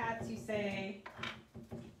we wear hats, you say...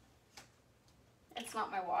 It's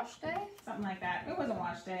not my wash day? Something like that. It wasn't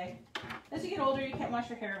wash day. As you get older, you can't wash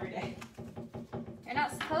your hair every day. You're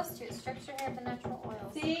not supposed to. It strips your hair of the natural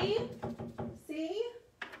oils. See? See?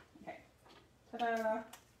 Okay. Ta-da.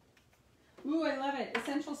 Ooh, I love it.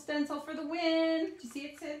 Essential stencil for the win. Do you see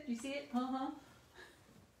it, Sid? Do you see it? Uh-huh.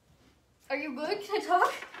 Are you good? Can I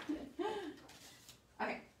talk?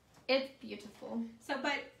 Okay. It's beautiful. So,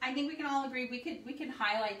 but I think we can all agree we could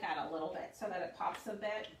highlight that a little bit so that it pops a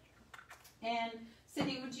bit. And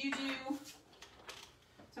Sydney, would you do,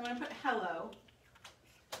 so I'm going to put hello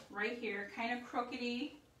right here, kind of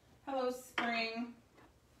crookedy. Hello, spring.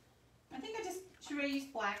 I think should I use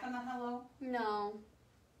black on the hello? No.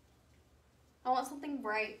 I want something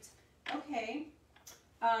bright. Okay.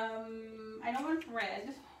 I don't want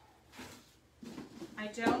red. I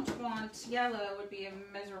don't want yellow, would be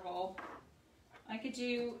miserable. I could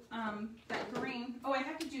do that green. Oh, I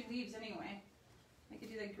have to do leaves anyway. I could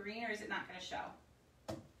do the green, or is it not going to show?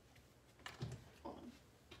 Hold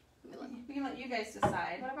on. We can let you guys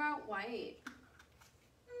decide. What about white?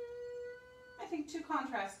 I think too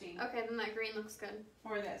contrasty. Okay, then that green looks good.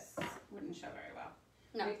 Or this wouldn't show very well.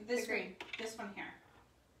 No, Like this the green. This one here.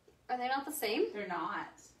 Are they not the same? They're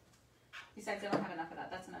not. Besides, I don't have enough of that.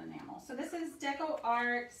 That's an enamel. So this is Deco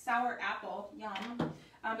Art Sour Apple. Yum.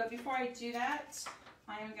 But before I do that,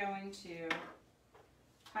 I am going to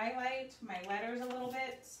highlight my letters a little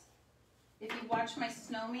bit. If you watch my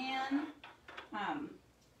snowman,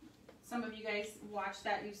 some of you guys watched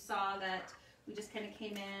that. You saw that we just kind of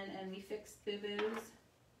came in and we fixed boo-boos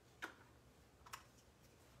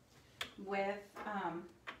with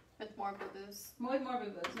more boo-boos. with more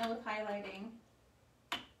boo-boos. No, with highlighting,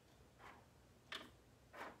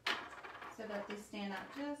 so that they stand out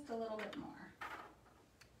just a little bit more.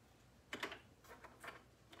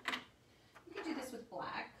 You could do this with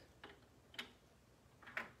black.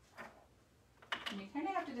 And you kind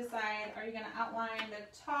of have to decide, are you going to outline the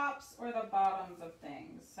tops or the bottoms of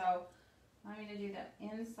things? So I'm going to do the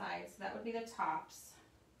inside, so that would be the tops.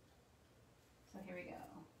 So here we go.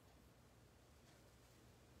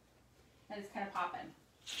 And it's kind of popping.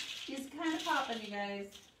 It's kind of popping, you guys.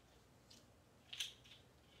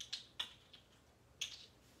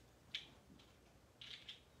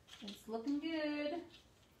 It's looking good. I'm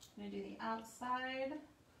going to do the outside.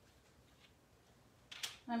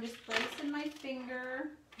 I'm just placing my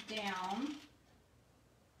finger down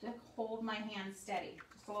to hold my hand steady.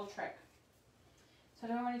 Just a little trick. So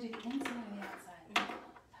do I want to do the inside or the outside? Ooh,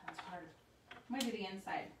 that one's hard. I'm going to do the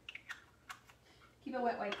inside. Keep a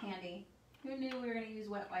wet wipe handy. Who knew we were going to use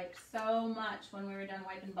wet wipes so much when we were done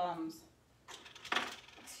wiping bums?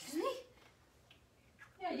 Excuse me?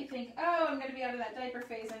 Yeah, you think, oh, I'm going to be out of that diaper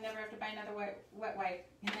phase. I never have to buy another wet wipe.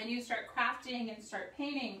 And then you start crafting and start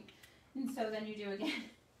painting. And so then you do again.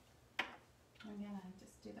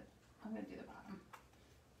 I'm going to do the bottom.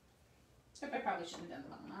 Except I probably shouldn't have done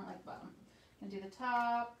the bottom. I don't like the bottom. I'm going to do the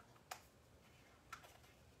top.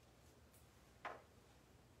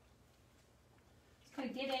 Just kind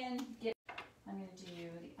of get in, get. I'm going to do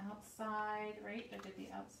the outside, right? I did the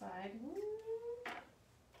outside. Woo.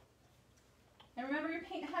 And remember, your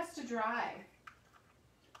paint has to dry.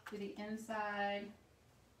 Do the inside.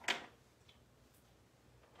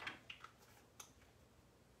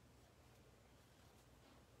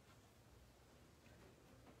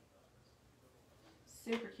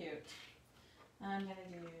 Super cute. I'm gonna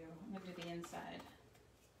do the inside.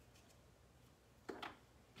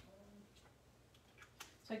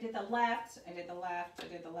 So I did the left, I did the left, I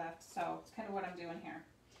did the left. So it's kind of what I'm doing here.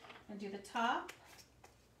 I'm gonna do the top.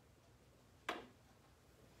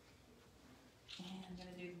 And I'm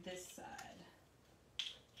gonna do this side.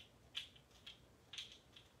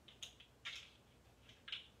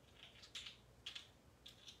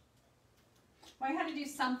 Well, I had to do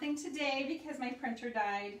something today because my printer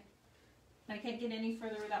died. And I can't get any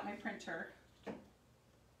further without my printer.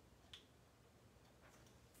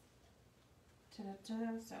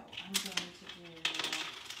 Ta-da-da. So I'm going to do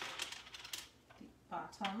the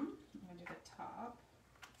bottom. I'm going to do the top.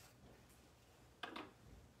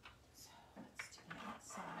 So let's do the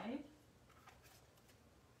outside.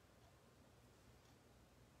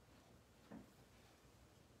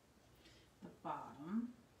 The bottom.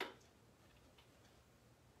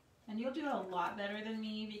 you'll do a lot better than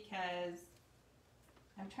me because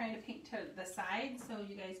I'm trying to paint to the side so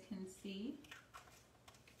you guys can see.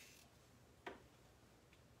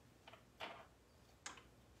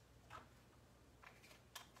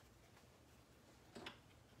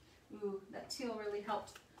 Ooh, that teal really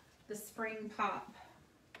helped the spring pop.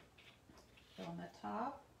 Go on the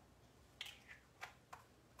top.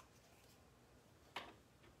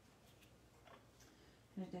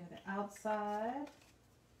 Gonna do the outside.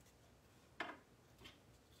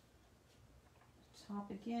 Top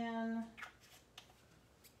again.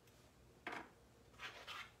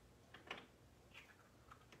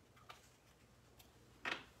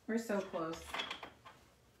 We're so close.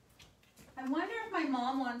 I wonder if my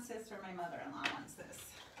mom wants this or my mother-in-law wants this.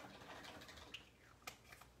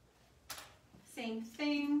 Same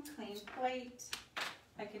thing, clean plate.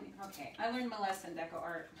 Okay, I learned my lesson, Deco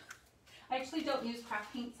Art. I actually don't use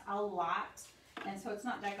craft paints a lot, and so it's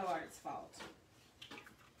not Deco Art's fault.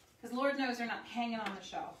 Because Lord knows they're not hanging on the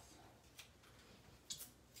shelf.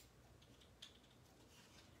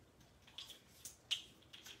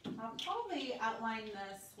 I'll probably outline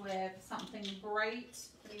this with something bright.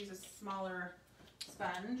 I'm going to use a smaller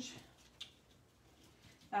sponge.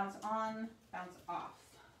 Bounce on, bounce off.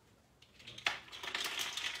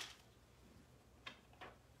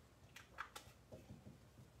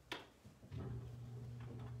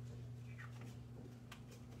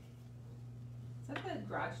 Is that the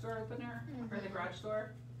garage door opener? Mm-hmm. Or the garage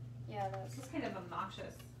door? Yeah, that's. This is kind of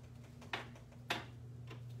obnoxious.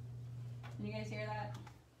 Can you guys hear that?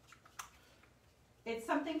 It's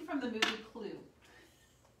something from the movie Clue.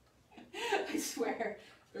 I swear.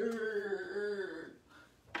 So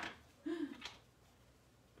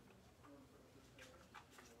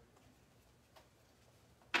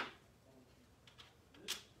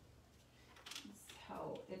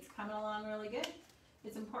it's coming along really good.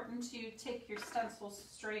 It's important to take your stencils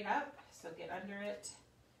straight up. So get under it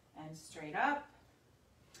and straight up.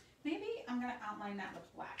 Maybe I'm going to outline that with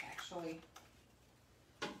black actually.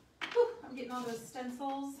 Whew, I'm getting all those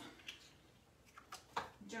stencils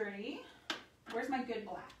dirty. Where's my good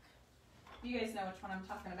black? You guys know which one I'm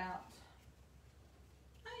talking about.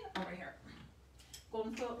 Over here.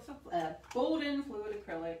 Golden fluid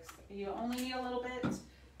acrylics. You only need a little bit.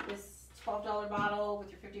 This $12 bottle with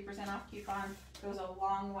your 50% off coupon goes a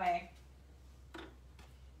long way.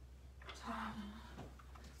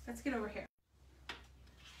 Let's get over here.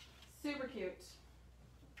 Super cute.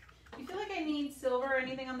 You feel like I need silver or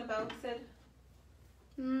anything on the bow, Sid?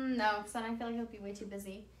 No, because then I feel like it'll be way too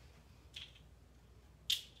busy.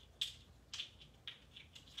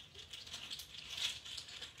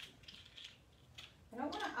 I don't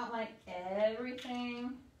want to outline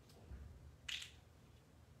everything.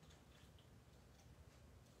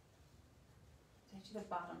 Did I do the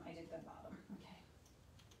bottom? I did the bottom. Okay.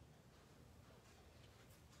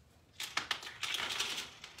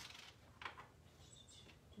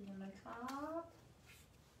 Do the top.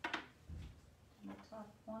 The top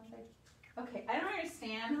one thing. Okay, I don't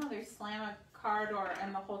understand how they slam a car door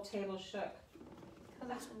and the whole table shook.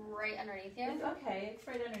 Because it's right underneath you? It's okay, it's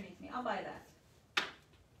right underneath me. I'll buy that.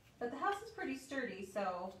 But the house is pretty sturdy,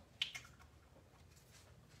 so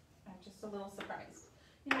I'm just a little surprised.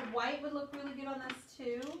 You know, white would look really good on this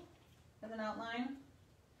too, as an outline.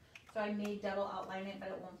 So I may double outline it, but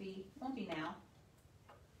it won't be now.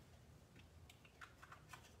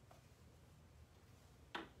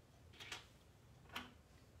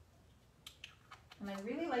 And I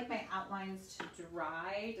really like my outlines to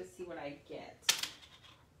dry to see what I get.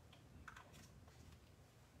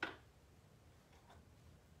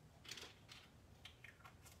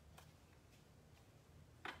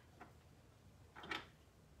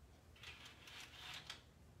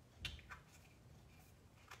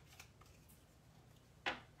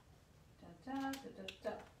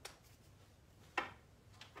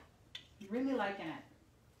 Really liking it.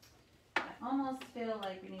 I almost feel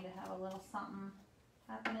like we need to have a little something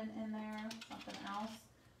happening in there, something else,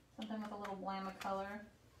 something with a little blam of color.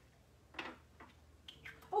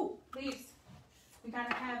 Oh, leaves. We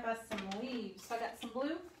gotta have us some leaves. So I got some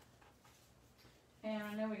blue, and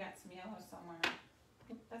I know we got some yellow somewhere.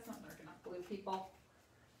 That's not dark enough blue, people.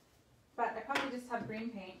 But I probably just have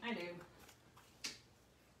green paint. I do.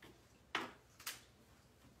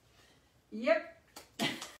 Yep.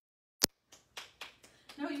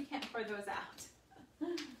 No, you can't pour those out.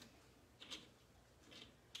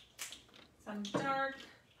 Some dark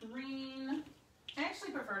green. I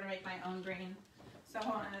actually prefer to make my own green. So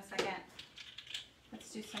hold on a second.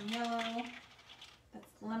 Let's do some yellow.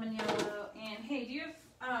 That's lemon yellow. And hey, do you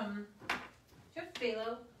have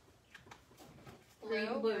phthalo?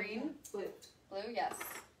 Green. Blue, Yes.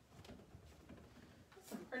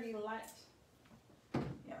 some pretty light.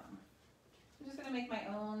 Yeah. I'm just gonna make my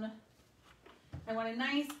own. I want a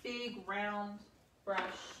nice big round brush.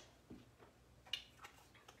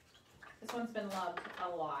 This one's been loved a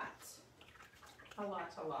lot. A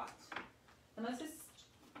lot. And let's just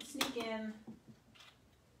sneak in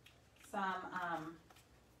some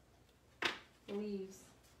leaves.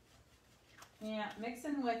 Yeah,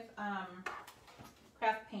 mixing with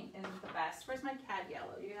craft paint is the best. Where's my cad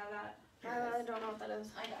yellow? Do you have that? I don't know what that is.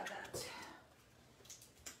 I got that.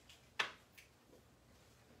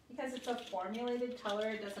 Because it's a formulated color,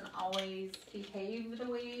 it doesn't always behave the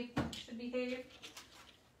way you think it should behave.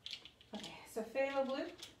 Okay, so phthalo blue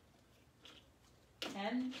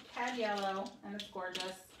and cad yellow, and it's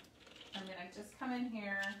gorgeous. I'm gonna just come in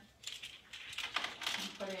here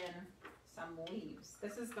and put in some leaves.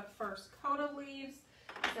 This is the first coat of leaves,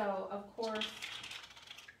 so of course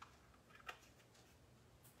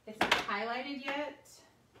it's not highlighted yet.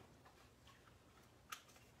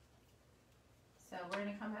 So we're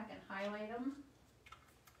gonna come back and highlight them.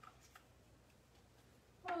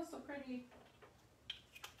 Oh, so pretty.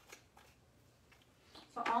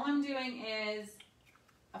 So all I'm doing is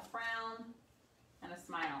a frown and a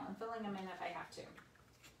smile. I'm filling them in if I have to.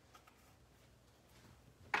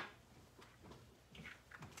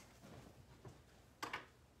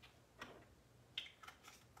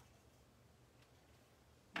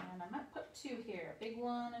 And I might put two here, a big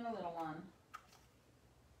one and a little one.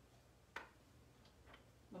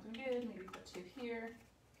 Looking good, maybe put two here.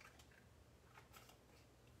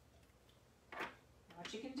 And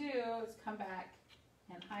what you can do is come back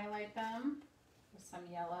and highlight them with some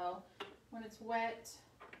yellow when it's wet.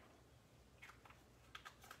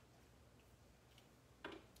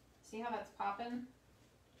 See how that's popping?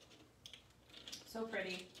 So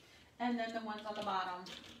pretty. And then the ones on the bottom.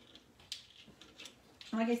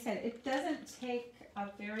 Like I said, it doesn't take a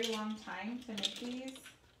very long time to make these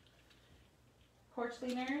porch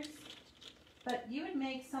leaners, but you would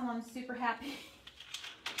make someone super happy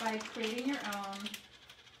by creating your own,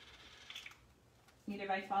 either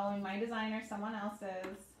by following my design or someone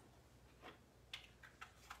else's.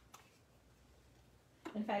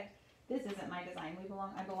 In fact, this isn't my design.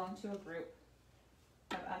 I belong to a group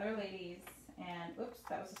of other ladies, and oops,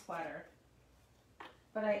 that was a splatter.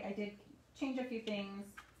 But I did change a few things.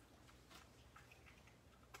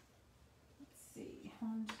 Let's see,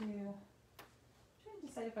 1, 2. I'm trying to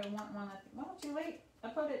decide if I want one. Well, too late.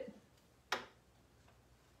 I'll put it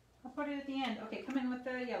at the end. Okay, come in with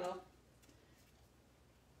the yellow.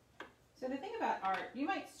 So the thing about art, you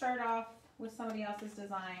might start off with somebody else's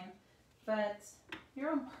design, but your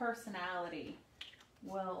own personality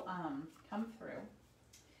will come through,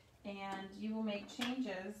 and you will make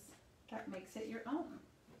changes that makes it your own.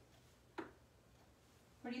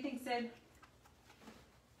 What do you think, Sid?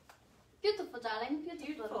 Beautiful, darling.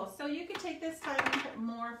 Beautiful. So you could take this time and put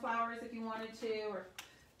more flowers if you wanted to, or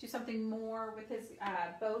do something more with his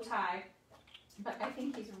bow tie. But I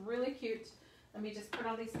think he's really cute. Let me just put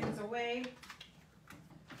all these things away.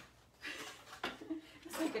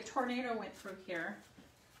 It's like a tornado went through here.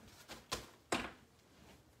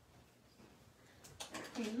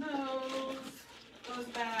 Clean those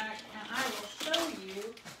back, and I will show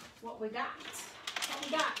you what we got.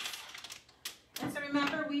 And so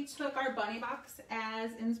remember, we took our bunny box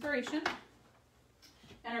as inspiration,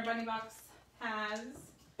 and our bunny box has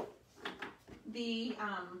the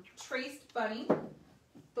traced bunny,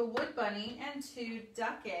 the wood bunny, and 2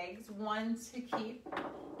 duck eggs, one to keep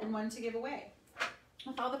and one to give away,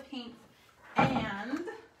 with all the paint and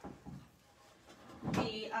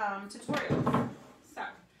the tutorials. So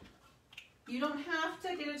you don't have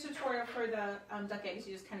to get a tutorial for the duck eggs,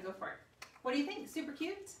 you just kind of go for it. What do you think? Super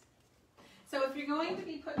cute? So if you're going to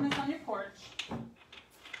be putting this on your porch,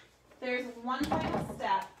 there's one final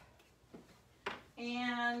step,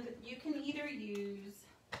 and you can either use,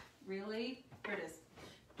 here it is.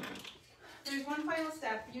 There's one final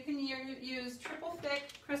step. You can use triple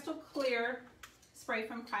thick crystal clear spray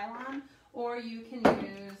from Kylon, or you can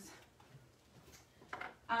use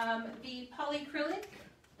the polyacrylic.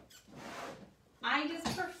 I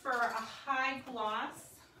just prefer a high gloss.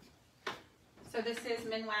 So this is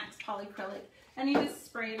Minwax polyacrylic, and you just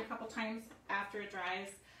spray it a couple times after it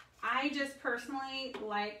dries. I just personally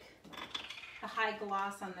like the high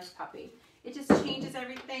gloss on this puppy. It just changes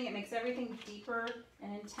everything. It makes everything deeper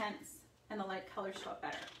and intense, and the light colors show up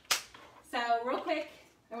better. So real quick,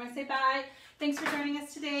 I want to say bye. Thanks for joining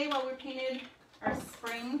us today while we painted our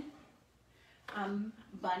spring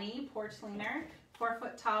bunny porch leaner, 4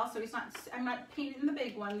 foot tall. So I'm not painting the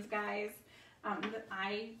big ones, guys.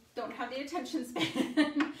 I don't have the attention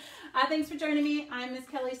span. Thanks for joining me. I'm Miss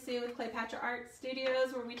Kelly Sue with Cleopatra Art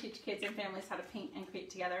Studios, where we teach kids and families how to paint and create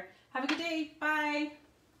together. Have a good day. Bye.